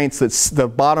constraints that the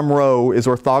bottom row is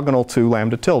orthogonal to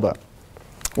lambda tilde.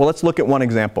 Well, let's look at one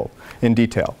example in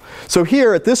detail. So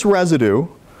here at this residue,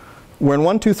 when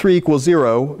 1, 2, 3 equals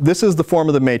 0, this is the form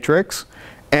of the matrix.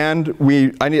 And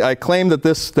I claim that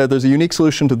there's a unique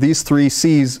solution to these 3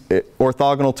 C's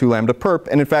orthogonal to lambda perp.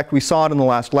 And in fact, we saw it in the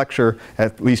last lecture,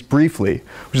 at least briefly,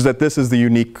 which is that this is the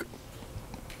unique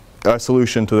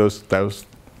solution to those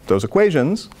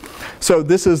equations. So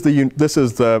this is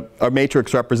a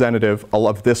matrix representative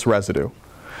of this residue.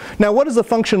 Now, what does the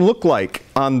function look like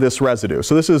on this residue?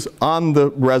 So this is on the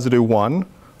residue 1.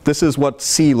 This is what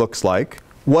C looks like.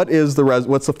 What's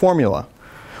the formula?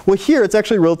 Well, here it's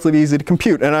actually relatively easy to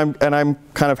compute, and I'm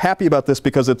kind of happy about this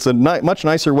because it's a much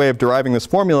nicer way of deriving this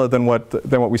formula than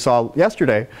what we saw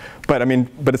yesterday. But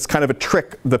it's kind of a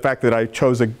trick, the fact that I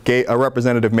chose a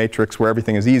representative matrix where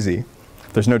everything is easy.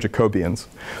 There's no Jacobians.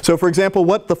 So for example,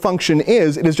 what the function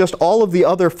is, it is just all of the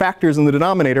other factors in the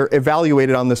denominator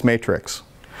evaluated on this matrix.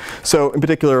 So in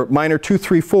particular, minor 2,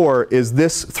 3, 4 is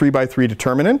this 3 by 3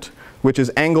 determinant, which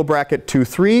is angle bracket 2,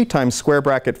 3 times square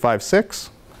bracket 5, 6.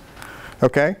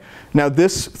 Okay? Now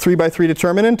this 3 by 3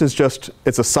 determinant is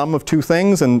it's a sum of 2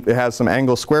 things, and it has some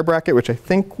angle square bracket, which I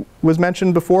think was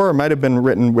mentioned before, or might have been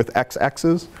written with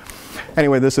x's.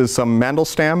 Anyway, this is some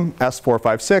Mandelstam, S4,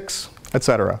 5, 6,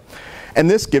 etc. And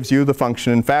this gives you the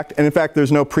function, in fact. And in fact,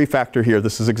 there's no prefactor here.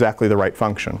 This is exactly the right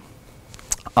function.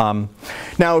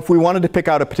 Now, if we wanted to pick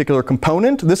out a particular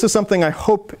component, this is something I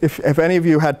hope, if any of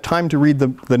you had time to read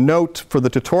the note for the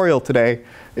tutorial today,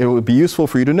 it would be useful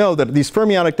for you to know that these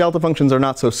fermionic delta functions are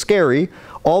not so scary.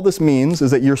 All this means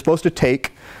is that you're supposed to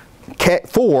take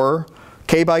 4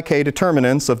 k by k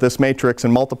determinants of this matrix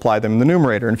and multiply them in the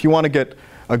numerator. And if you want to get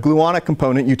a gluonic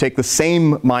component, you take the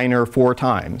same minor 4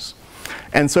 times.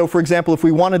 And so, for example, if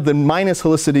we wanted the minus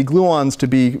helicity gluons to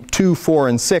be 2, 4,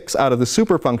 and 6 out of the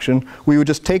super function, we would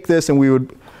just take this and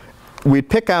we'd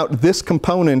pick out this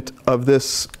component of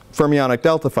this fermionic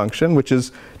delta function, which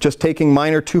is just taking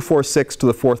minor 2, 4, 6 to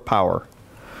the 4th power.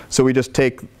 So we just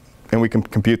take, and we can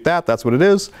compute that. That's what it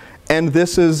is. And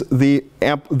this is the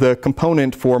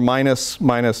component for minus,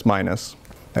 minus, minus.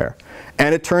 There.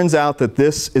 And it turns out that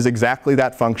this is exactly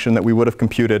that function that we would have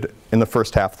computed in the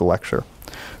first half of the lecture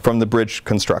from the bridge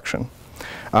construction.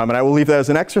 And I will leave that as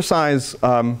an exercise.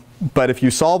 But if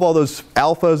you solve all those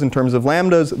alphas in terms of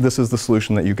lambdas, this is the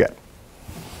solution that you get.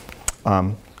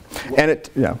 Sorry,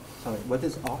 what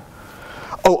is R?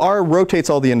 Oh, R rotates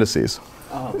all the indices.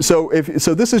 Oh. So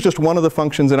this is just one of the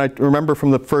functions. And I remember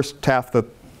from the first half that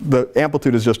the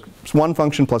amplitude is just one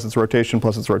function plus its rotation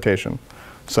plus its rotation.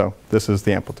 So this is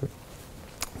the amplitude.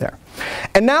 There.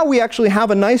 And now we actually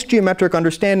have a nice geometric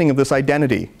understanding of this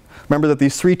identity. Remember that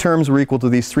these 3 terms were equal to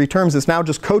these 3 terms. It's now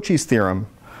just Cauchy's theorem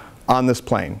on this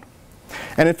plane.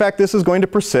 And in fact, this is going to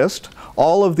persist.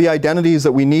 All of the identities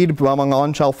that we need among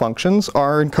on-shell functions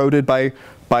are encoded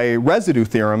by residue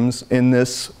theorems in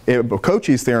this,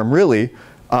 Cauchy's theorem really,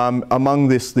 among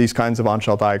these kinds of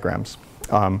on-shell diagrams,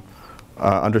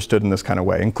 understood in this kind of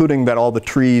way, including that all the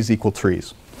trees equal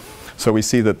trees. So we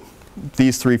see that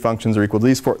these 3 functions are equal to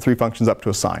these 3 functions up to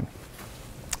a sign.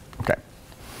 Okay.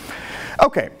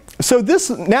 Okay. So this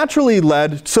naturally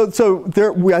led,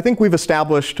 I think we've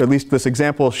established, at least this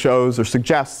example shows or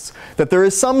suggests, that there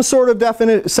is some sort of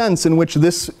definite sense in which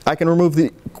I can remove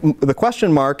the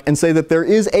question mark and say that there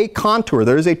is a contour,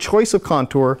 there is a choice of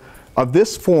contour of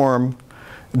this form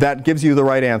that gives you the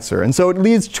right answer. And so it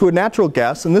leads to a natural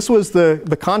guess, and this was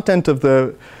the content of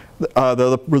the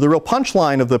real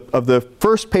punchline of the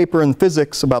first paper in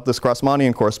physics about this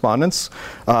Grassmannian correspondence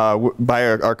by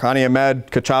Arkani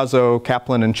Ahmed, Cachazo,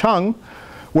 Kaplan, and Chung,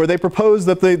 where they proposed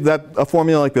that a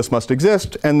formula like this must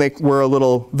exist, and they were a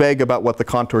little vague about what the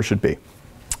contour should be.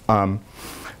 But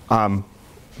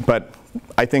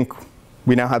I think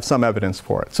we now have some evidence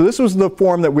for it. So this was the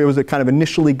form that was kind of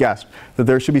initially guessed, that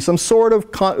there should be some sort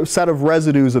of set of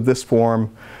residues of this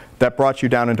form that brought you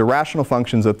down into rational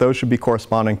functions, that those should be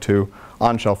corresponding to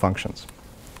on-shell functions.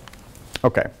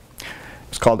 Okay.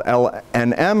 It's called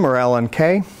LNM or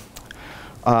LNK.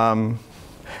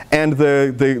 And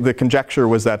the conjecture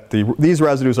was that these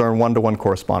residues are in one-to-one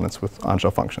correspondence with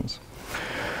on-shell functions.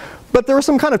 But there were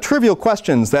some kind of trivial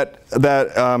questions that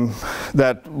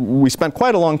we spent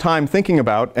quite a long time thinking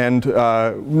about. And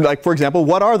like, for example,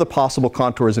 what are the possible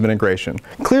contours of integration?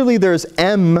 Clearly, there's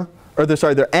there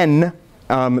are n.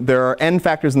 There are n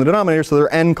factors in the denominator, so there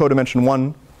are n codimension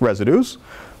 1 residues.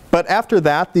 But after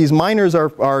that, these minors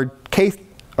are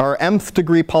mth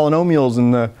degree polynomials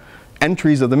in the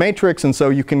entries of the matrix, and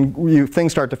so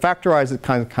things start to factorize. It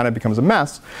kind of becomes a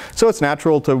mess. So it's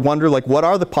natural to wonder, like, what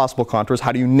are the possible contours?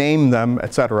 How do you name them,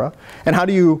 et cetera? And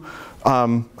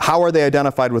how are they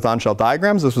identified with on-shell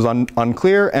diagrams? This was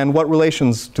unclear. And what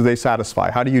relations do they satisfy?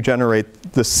 How do you generate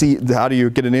how do you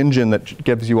get an engine that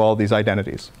gives you all these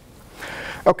identities?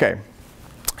 Okay.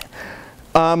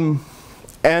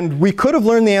 And we could have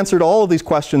learned the answer to all of these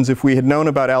questions if we had known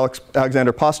about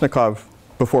Alexander Postnikov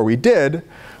before we did.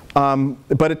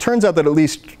 But it turns out that, at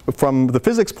least from the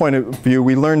physics point of view,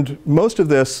 we learned most of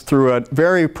this through a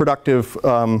very productive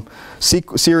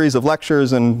series of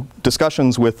lectures and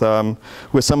discussions with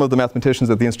some of the mathematicians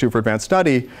at the Institute for Advanced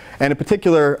Study. And in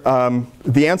particular,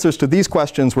 the answers to these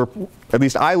questions were, at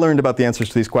least I learned about the answers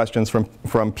to these questions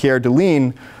from Pierre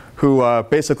Deline, who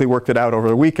basically worked it out over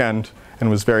the weekend and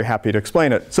was very happy to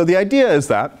explain it. So the idea is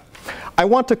that we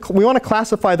want to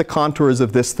classify the contours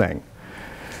of this thing.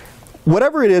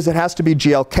 Whatever it is, it has to be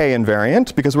GLK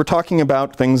invariant, because we're talking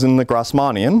about things in the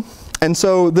Grassmannian. And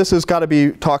so this has got to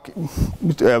be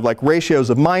like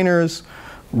ratios of minors,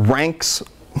 ranks.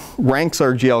 Ranks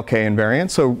are GLK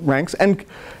invariant, so ranks. And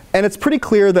it's pretty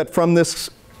clear that from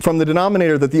the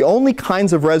denominator that the only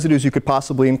kinds of residues you could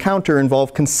possibly encounter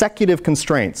involve consecutive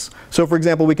constraints. So for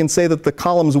example, we can say that the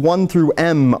columns 1 through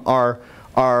m are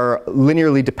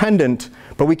linearly dependent,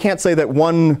 but we can't say that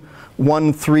 1,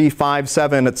 3, 5,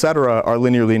 7, et cetera, are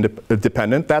linearly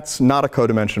dependent. That's not a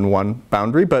codimension 1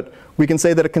 boundary, but we can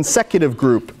say that a consecutive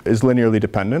group is linearly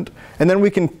dependent. And then we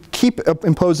can keep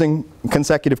imposing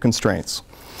consecutive constraints.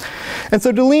 And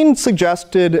so Deline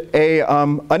suggested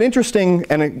an interesting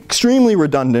and extremely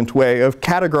redundant way of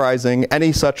categorizing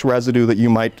any such residue that you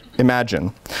might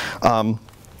imagine.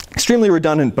 Extremely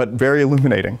redundant, but very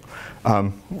illuminating.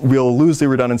 We'll lose the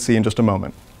redundancy in just a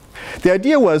moment. The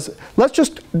idea was, let's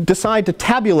just decide to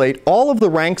tabulate all of the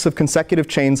ranks of consecutive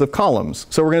chains of columns.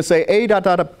 So we're going to say A dot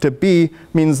dot up to B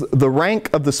means the rank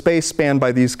of the space spanned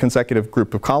by these consecutive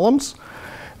group of columns.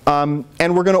 And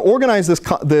we're going to organize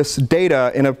this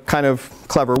data in a kind of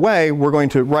clever way. We're going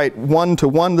to write 1 to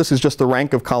 1. This is just the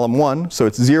rank of column 1. So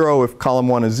it's 0 if column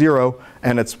 1 is 0,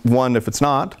 and it's 1 if it's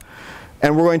not.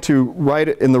 And we're going to write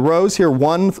it in the rows here,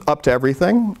 1 up to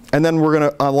everything. And then we're going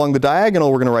to, along the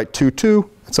diagonal, we're going to write 2, 2,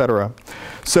 et cetera.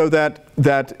 So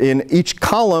that in each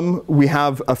column, we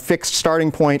have a fixed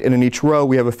starting point, and in each row,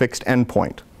 we have a fixed end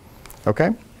point. Okay?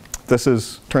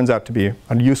 This turns out to be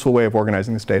a useful way of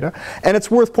organizing this data. And it's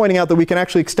worth pointing out that we can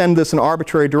actually extend this in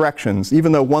arbitrary directions.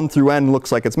 Even though 1 through n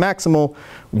looks like it's maximal,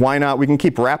 why not? We can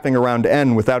keep wrapping around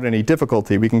n without any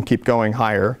difficulty. We can keep going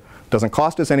higher. Doesn't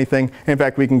cost us anything. In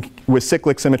fact, we can, with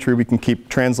cyclic symmetry, we can keep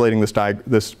translating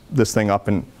this thing up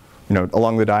and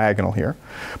along the diagonal here.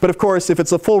 But of course, if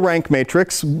it's a full rank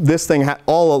matrix, this thing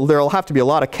there'll have to be a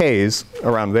lot of k's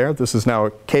around there. This is now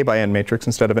a k by n matrix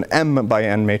instead of an m by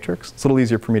n matrix. It's a little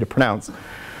easier for me to pronounce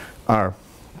or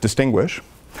distinguish.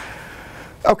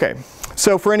 Okay,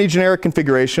 so for any generic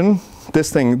configuration,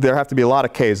 there have to be a lot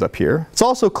of k's up here. It's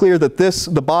also clear that this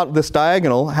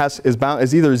diagonal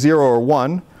is either 0 or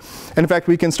 1. And in fact,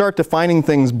 we can start defining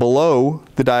things below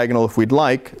the diagonal if we'd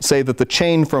like. Say that the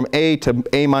chain from A to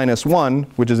A minus 1,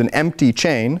 which is an empty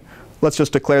chain, let's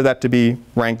just declare that to be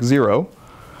rank 0.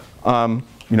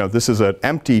 This is an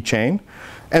empty chain.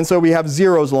 And so we have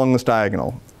zeros along this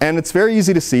diagonal. And it's very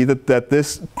easy to see that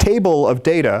this table of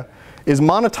data is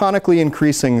monotonically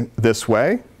increasing this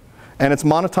way. And it's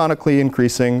monotonically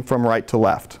increasing from right to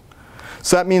left.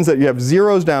 So that means that you have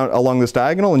zeros down along this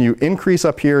diagonal, and you increase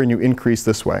up here, and you increase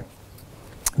this way.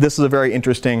 This is a very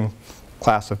interesting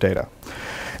class of data.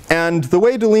 And the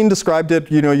way Deline described it,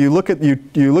 you look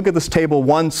at this table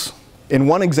once in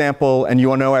one example, and you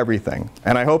will know everything.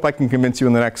 And I hope I can convince you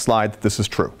in the next slide that this is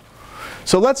true.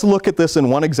 So let's look at this in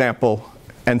one example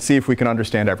and see if we can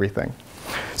understand everything.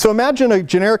 So imagine a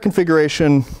generic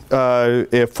configuration,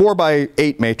 a 4 by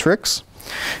 8 matrix.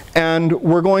 And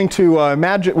we're going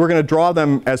to draw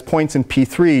them as points in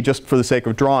P3 just for the sake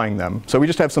of drawing them. So we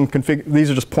just have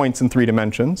these are just points in 3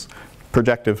 dimensions,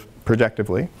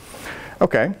 projectively.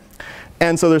 Okay.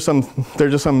 And so there's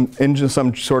just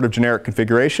some sort of generic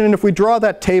configuration. And if we draw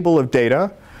that table of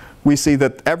data, we see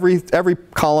that every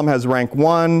column has rank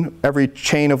 1, every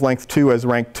chain of length 2 has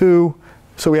rank 2.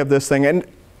 So we have this thing. And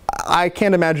I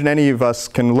can't imagine any of us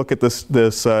can look at this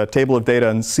table of data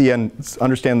and see and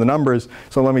understand the numbers.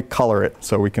 So let me color it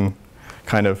so we can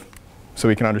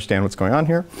understand what's going on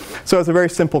here. So it's a very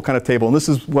simple kind of table. And this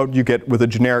is what you get with a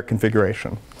generic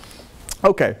configuration.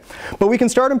 OK, but we can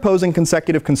start imposing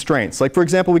consecutive constraints. Like, for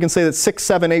example, we can say that 6,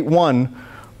 7, 8, 1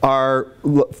 are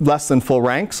less than full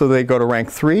rank, so they go to rank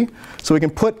 3. So we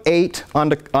can put 8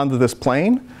 onto this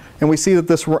plane. And we see that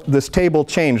this table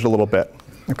changed a little bit,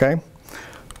 OK?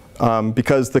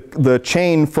 Because the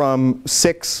chain from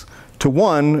 6 to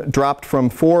 1 dropped from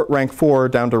rank 4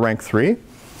 down to rank 3.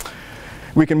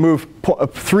 We can move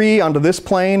 3 onto this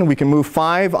plane. We can move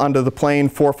 5 onto the plane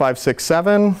 4, 5, 6,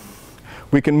 7.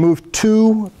 We can move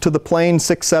 2 to the plane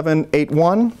 6, 7, 8,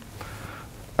 1.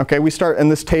 OK, we start, and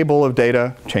this table of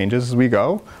data changes as we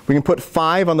go. We can put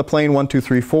 5 on the plane 1, 2,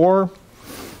 3, 4.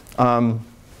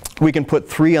 We can put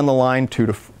 3 on the line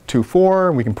 2,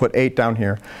 4. We can put 8 down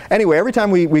here. Anyway, every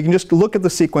time we can just look at the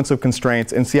sequence of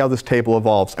constraints and see how this table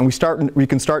evolves. And we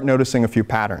can start noticing a few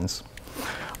patterns,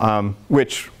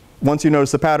 which once you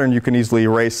notice the pattern, you can easily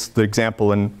erase the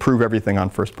example and prove everything on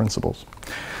first principles.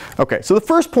 OK, so the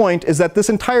first point is that this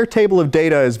entire table of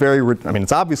data is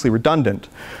it's obviously redundant,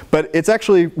 but it's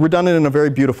actually redundant in a very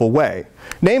beautiful way.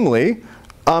 Namely,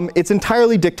 it's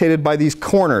entirely dictated by these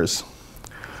corners.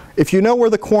 If you know where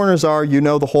the corners are, you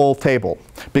know the whole table.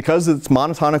 Because it's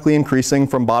monotonically increasing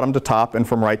from bottom to top and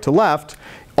from right to left,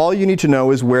 all you need to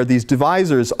know is where these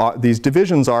divisions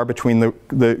are between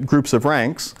the groups of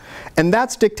ranks. And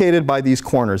that's dictated by these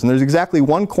corners. And there's exactly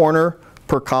 1 corner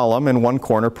per column and 1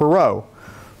 corner per row.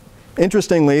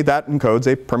 Interestingly, that encodes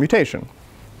a permutation.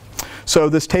 So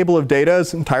this table of data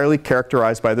is entirely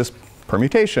characterized by this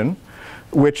permutation,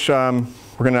 which we're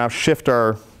going to now shift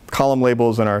our column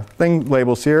labels and our thing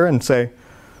labels here and say,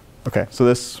 OK,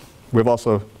 so we've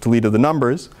also deleted the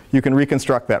numbers. You can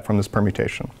reconstruct that from this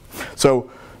permutation.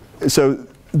 So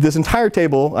this entire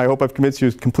table, I hope I've convinced you,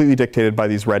 is completely dictated by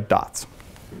these red dots.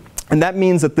 And that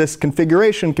means that this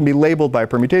configuration can be labeled by a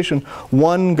permutation.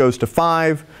 1 goes to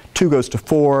 5, 2 goes to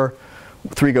 4,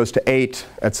 3 goes to 8,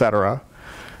 et cetera.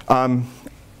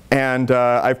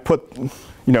 I've put,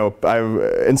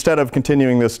 instead of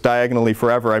continuing this diagonally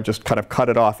forever, I've just kind of cut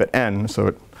it off at n.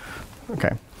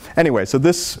 OK. Anyway, so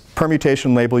this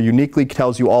permutation label uniquely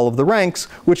tells you all of the ranks,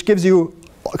 which gives you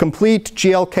complete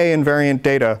GLK invariant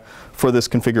data for this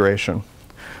configuration,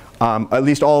 at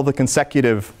least all of the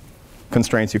consecutive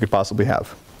constraints you could possibly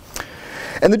have.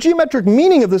 And the geometric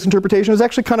meaning of this interpretation is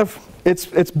actually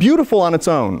it's beautiful on its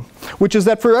own, which is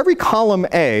that for every column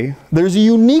A, there's a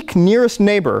unique nearest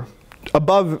neighbor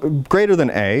greater than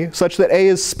A, such that A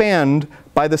is spanned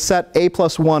by the set A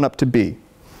plus 1 up to B.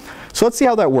 So let's see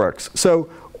how that works. So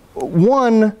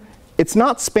 1, it's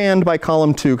not spanned by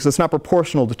column 2 because it's not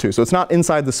proportional to 2. So it's not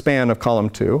inside the span of column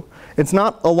 2. It's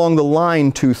not along the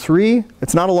line 2, 3.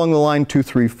 It's not along the line 2,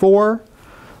 3, 4.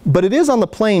 But it is on the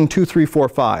plane 2, 3, 4,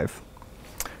 5.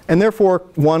 And therefore,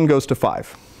 1 goes to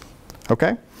 5.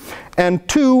 OK? And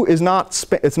 2 is not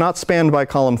spanned by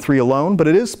column 3 alone, but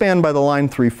it is spanned by the line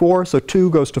 3, 4. So 2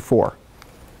 goes to 4,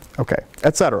 OK,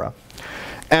 et cetera.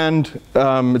 And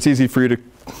it's easy for you to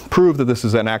prove that this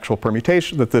is an actual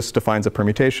permutation, that this defines a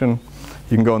permutation.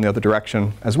 You can go in the other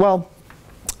direction as well.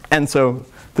 And so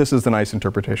this is the nice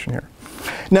interpretation here.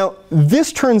 Now,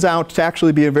 this turns out to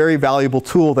actually be a very valuable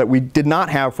tool that we did not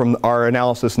have from our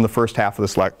analysis in the first half of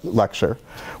this lecture,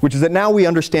 which is that now we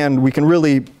can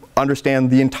really understand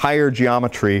the entire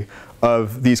geometry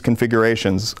of these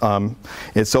configurations.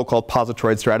 It's so-called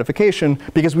positroid stratification,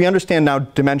 because we understand now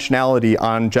dimensionality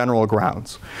on general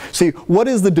grounds. See, what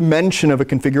is the dimension of a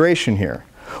configuration here?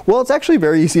 Well, it's actually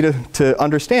very easy to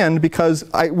understand, because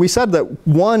we said that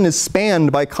 1 is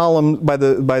spanned by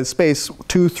the space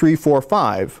 2, 3, 4,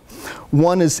 5.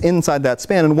 1 is inside that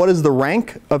span. And what is the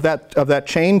rank of that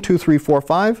chain, 2, 3, 4,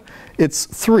 5? It's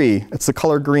 3. It's the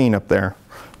color green up there,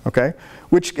 OK?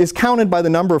 Which is counted by the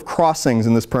number of crossings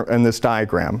in this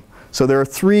diagram. So there are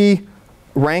 3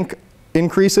 rank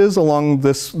increases along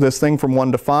this thing from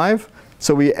 1 to 5.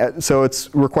 So it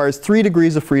requires 3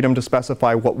 degrees of freedom to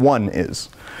specify what 1 is.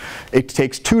 It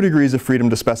takes 2 degrees of freedom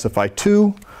to specify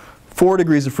 2, 4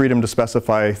 degrees of freedom to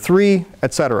specify 3,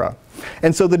 et cetera.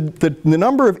 And so the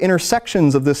number of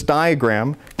intersections of this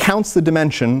diagram counts the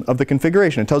dimension of the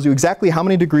configuration. It tells you exactly how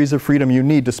many degrees of freedom you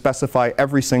need to specify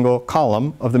every single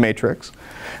column of the matrix.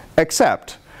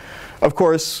 Except, of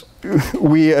course,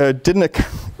 we didn't,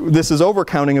 this is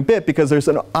overcounting a bit because there's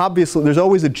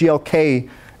always a GLK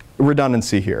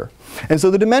redundancy here. And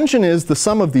so the dimension is the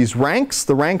sum of these ranks,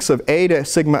 the ranks of A to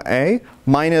sigma A,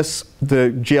 minus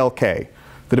the GLK,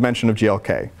 the dimension of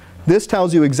GLK. This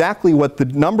tells you exactly what the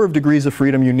number of degrees of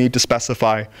freedom you need to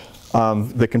specify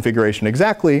the configuration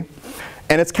exactly.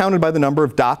 And it's counted by the number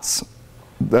of dots,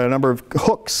 the number of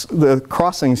hooks, the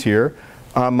crossings here,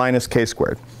 minus k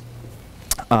squared,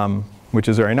 which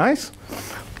is very nice.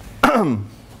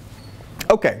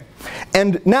 OK.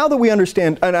 And now that we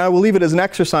understand, and I will leave it as an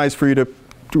exercise for you to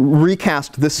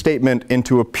recast this statement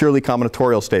into a purely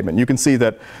combinatorial statement. You can see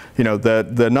that, you know,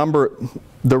 the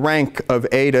rank of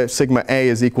A to sigma A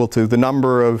is equal to the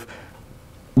number of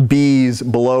B's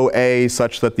below A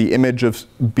such that the image of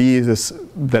B is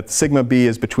that sigma B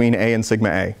is between A and sigma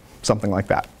A, something like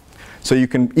that. So you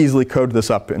can easily code this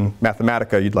up in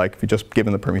Mathematica you'd like if you just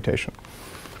given the permutation.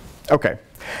 OK.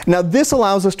 Now this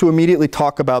allows us to immediately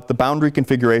talk about the boundary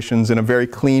configurations in a very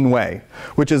clean way,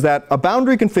 which is that a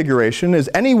boundary configuration is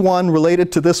any one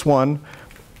related to this one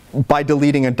by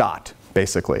deleting a dot,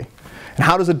 basically. And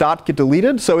how does a dot get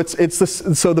deleted? So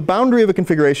so the boundary of a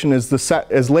configuration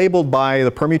is labeled by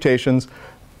the permutations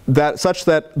such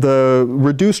that the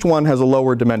reduced one has a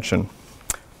lower dimension.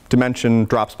 Dimension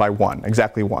drops by 1,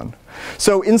 exactly 1.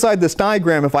 So inside this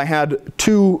diagram, if I had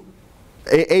two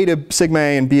A to sigma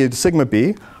A and B to sigma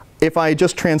B, if I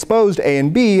just transposed A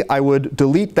and B, I would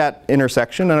delete that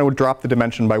intersection and I would drop the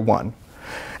dimension by 1.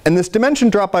 And this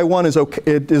dimension drop by 1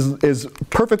 is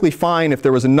perfectly fine if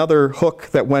there was another hook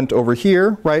that went over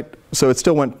here, right? So it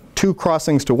still went 2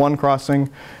 crossings to 1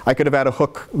 crossing. I could have had a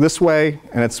hook this way,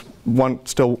 and it's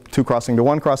still 2 crossing to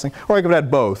 1 crossing. Or I could have had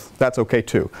both. That's OK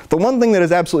too. The one thing that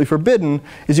is absolutely forbidden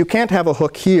is you can't have a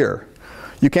hook here.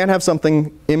 You can't have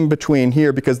something in between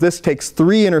here because this takes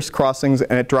 3 inner crossings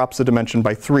and it drops the dimension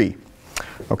by 3.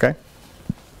 OK?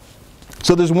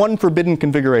 So there's one forbidden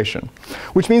configuration,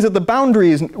 which means that the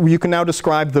boundaries, you can now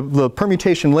describe the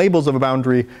permutation labels of a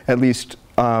boundary at least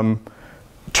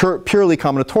purely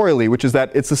combinatorially, which is that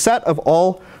it's a set of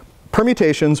all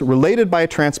permutations related by a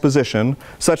transposition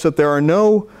such that there are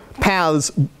no paths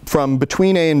from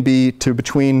between A and B to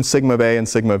between sigma of A and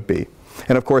sigma of B.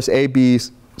 And of course, A, B,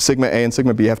 sigma A, and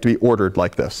sigma B have to be ordered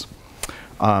like this.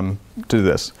 To do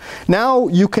this. Now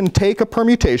you can take a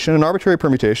permutation, an arbitrary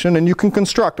permutation, and you can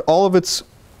construct all of its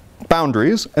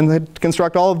boundaries, and then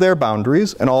construct all of their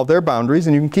boundaries, and all of their boundaries,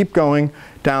 and you can keep going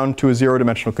down to a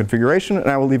 0-dimensional configuration. And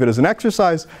I will leave it as an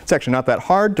exercise. It's actually not that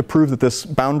hard to prove that this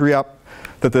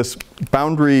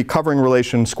boundary covering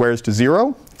relation squares to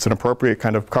 0. It's an appropriate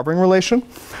kind of covering relation.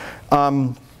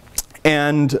 And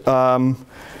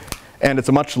it's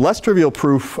a much less trivial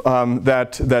proof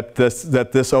that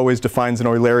this always defines an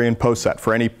Eulerian poset.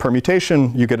 For any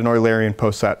permutation, you get an Eulerian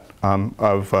poset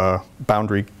of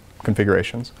boundary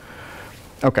configurations.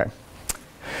 OK.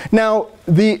 Now,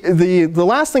 the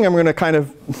last thing I'm going to kind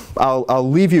of I'll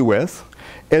leave you with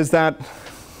is that,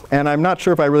 and I'm not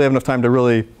sure if I really have enough time to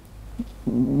really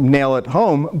nail it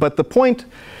home, but the point.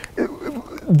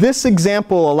 This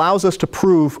example allows us to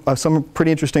prove some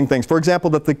pretty interesting things. For example,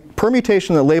 that the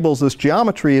permutation that labels this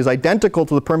geometry is identical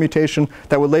to the permutation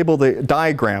that would label the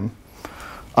diagram,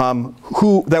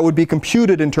 that would be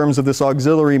computed in terms of this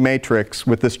auxiliary matrix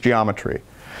with this geometry.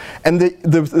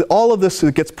 And all of this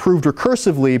gets proved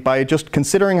recursively by just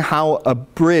considering how a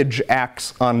bridge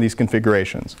acts on these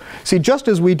configurations. See, just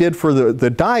as we did for the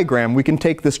diagram, we can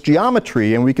take this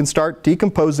geometry and we can start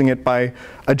decomposing it by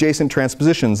adjacent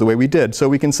transpositions the way we did. So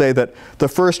we can say that the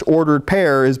first ordered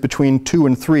pair is between 2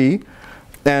 and 3.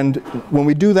 And when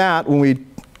we do that, when we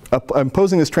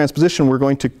imposing this transposition, we're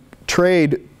going to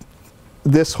trade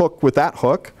this hook with that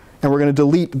hook. And we're going to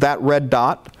delete that red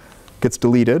dot. Gets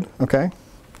deleted. OK?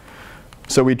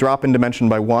 So we drop in dimension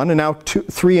by 1. And now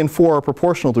 3 and 4 are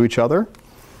proportional to each other.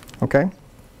 OK?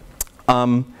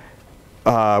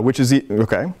 Which is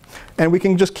OK. And we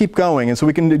can just keep going. And so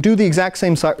we can do the exact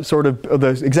same sort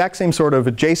of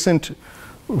adjacent,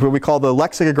 what we call the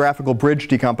lexicographical bridge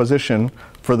decomposition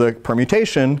for the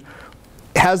permutation.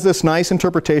 Has this nice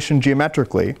interpretation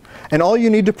geometrically. And all you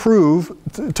need to prove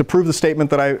the statement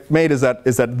that I made is that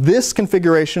this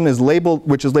configuration is labeled,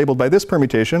 which is labeled by this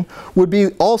permutation, would be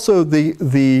also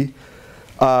the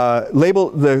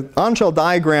on-shell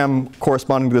diagram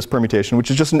corresponding to this permutation,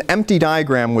 which is just an empty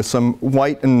diagram with some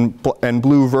white and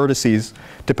blue vertices,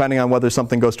 depending on whether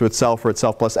something goes to itself or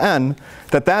itself plus n.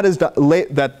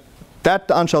 That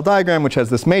on-shell diagram, which has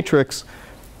this matrix,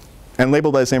 and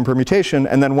labeled by the same permutation,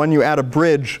 and then when you add a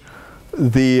bridge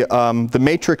the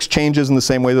matrix changes in the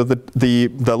same way that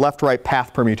the left-right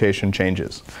path permutation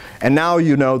changes. And now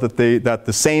you know that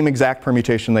the same exact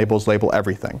permutation labels label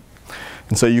everything.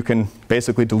 And so you can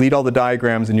basically delete all the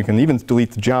diagrams, and you can even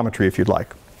delete the geometry if you'd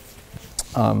like.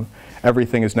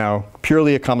 Everything is now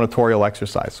purely a combinatorial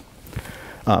exercise.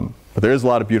 But there is a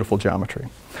lot of beautiful geometry.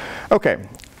 OK,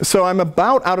 so I'm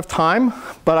about out of time,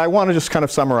 but I want to just kind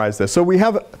of summarize this. So we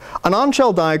have an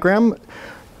on-shell diagram.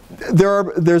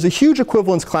 There's a huge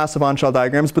equivalence class of on-shell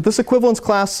diagrams, but this equivalence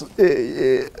class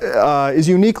is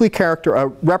uniquely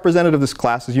representative of this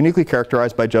class is uniquely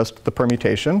characterized by just the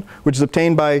permutation, which is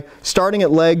obtained by starting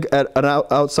at an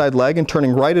outside leg and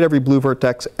turning right at every blue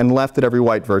vertex and left at every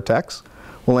white vertex.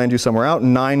 Will land you somewhere out.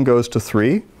 9 goes to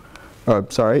 3.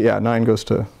 9 goes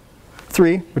to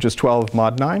 3, which is 12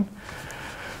 mod 9.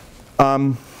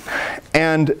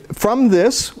 And from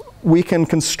this, we can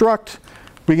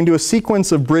do a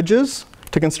sequence of bridges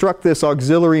to construct this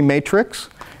auxiliary matrix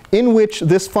in which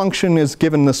this function is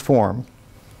given this form.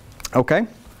 OK?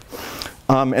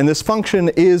 And this function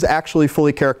is actually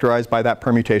fully characterized by that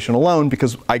permutation alone,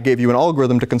 because I gave you an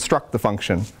algorithm to construct the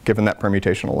function given that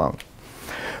permutation alone.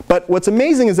 But what's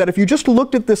amazing is that if you just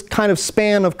looked at this kind of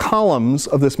span of columns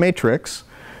of this matrix,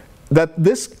 that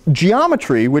this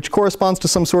geometry, which corresponds to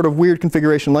some sort of weird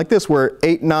configuration like this, where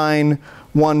 8, 9,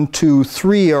 1, 2,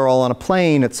 3 are all on a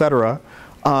plane, et cetera,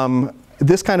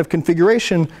 this kind of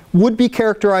configuration would be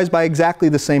characterized by exactly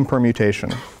the same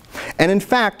permutation. And in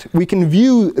fact, we can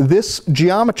view this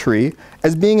geometry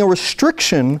as being a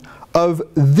restriction of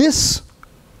this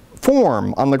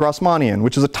form on the Grassmannian,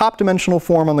 which is a top-dimensional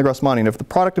form on the Grassmannian of the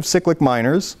product of cyclic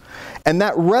minors, and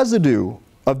that residue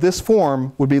of this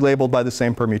form would be labeled by the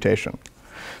same permutation.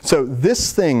 So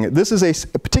this is a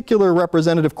particular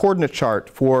representative coordinate chart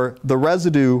for the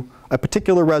residue, a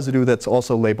particular residue that's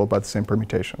also labeled by the same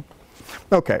permutation.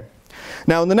 OK.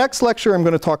 Now in the next lecture, I'm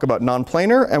going to talk about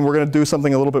non-planar, and we're going to do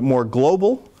something a little bit more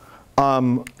global,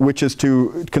 which is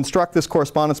to construct this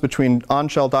correspondence between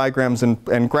on-shell diagrams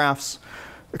and graphs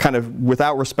kind of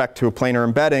without respect to a planar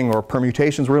embedding or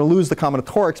permutations. We're going to lose the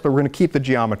combinatorics, but we're going to keep the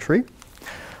geometry.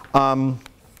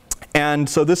 And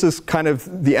so this is kind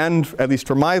of the end, at least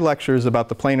for my lectures, about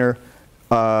the planar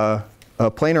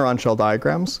on-shell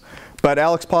diagrams. But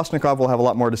Alex Postnikov will have a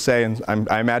lot more to say, and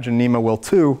I imagine Nima will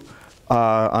too,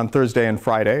 on Thursday and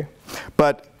Friday.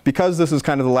 But because this is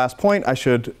kind of the last point, I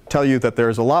should tell you that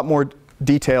there's a lot more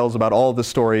details about all of this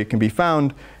story can be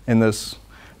found in this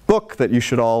book that you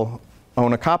should all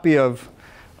own a copy of,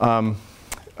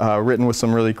 written with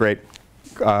some really great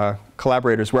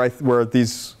collaborators, where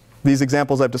these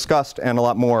examples I've discussed and a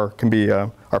lot more can be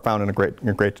are found in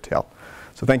great detail.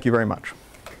 So thank you very much.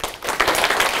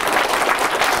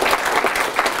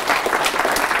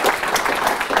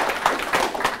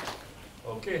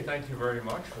 Okay, thank you very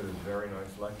much for this very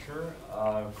nice lecture.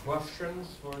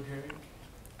 Questions for Jay?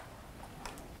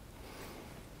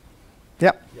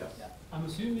 Yeah. Yes. I'm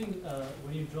assuming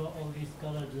when you draw all these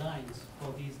colored lines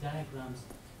for these diagrams,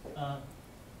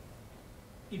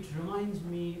 it reminds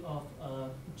me of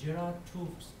Gerard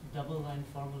Toof's double-line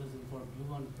formalism for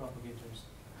gluon propagators.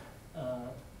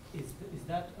 Is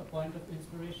that a point of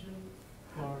inspiration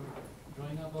for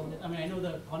drawing up all this? I mean, I know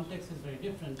the context is very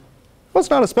different. Well, it's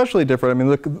not especially different. I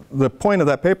mean, the point of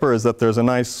that paper is that there's a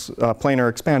nice planar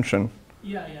expansion.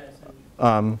 Yeah.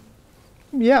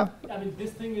 Yeah. I mean,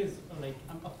 this thing is like,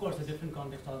 of course, a different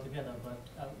context altogether. But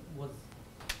was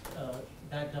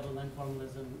that double-line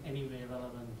formalism anyway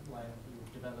relevant while you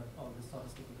developed all this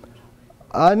statistical dimension?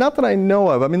 Not that I know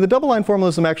of. I mean, the double-line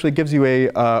formalism actually gives you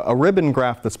a ribbon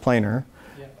graph that's planar.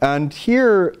 Yeah. And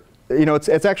here,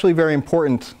 it's actually very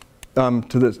important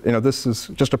to this. This is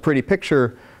just a pretty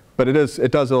picture, but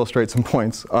it does illustrate some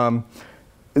points.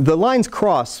 The lines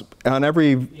cross on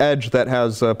every edge that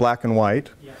has black and white.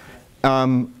 Yeah.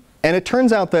 And it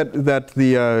turns out that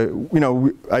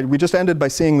we just ended by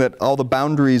seeing that all the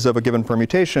boundaries of a given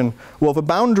permutation. Well, if a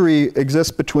boundary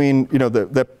exists between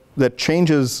that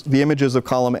changes the images of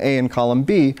column A and column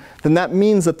B, then that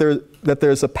means that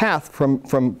there's a path from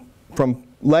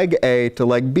leg A to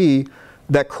leg B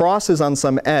that crosses on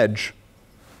some edge,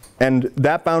 and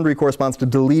that boundary corresponds to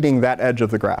deleting that edge of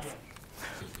the graph.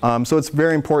 So it's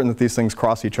very important that these things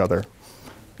cross each other.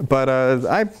 But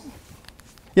I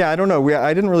don't know.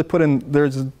 I didn't really put in.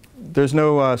 There's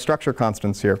no structure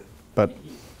constants here, but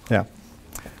yeah.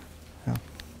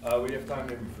 We have time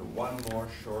maybe for one more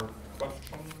short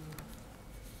question.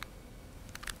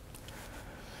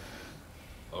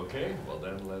 Okay. Well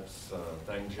then, let's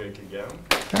thank Jake again.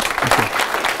 Yeah,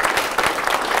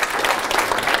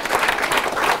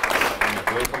 And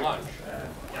go to lunch.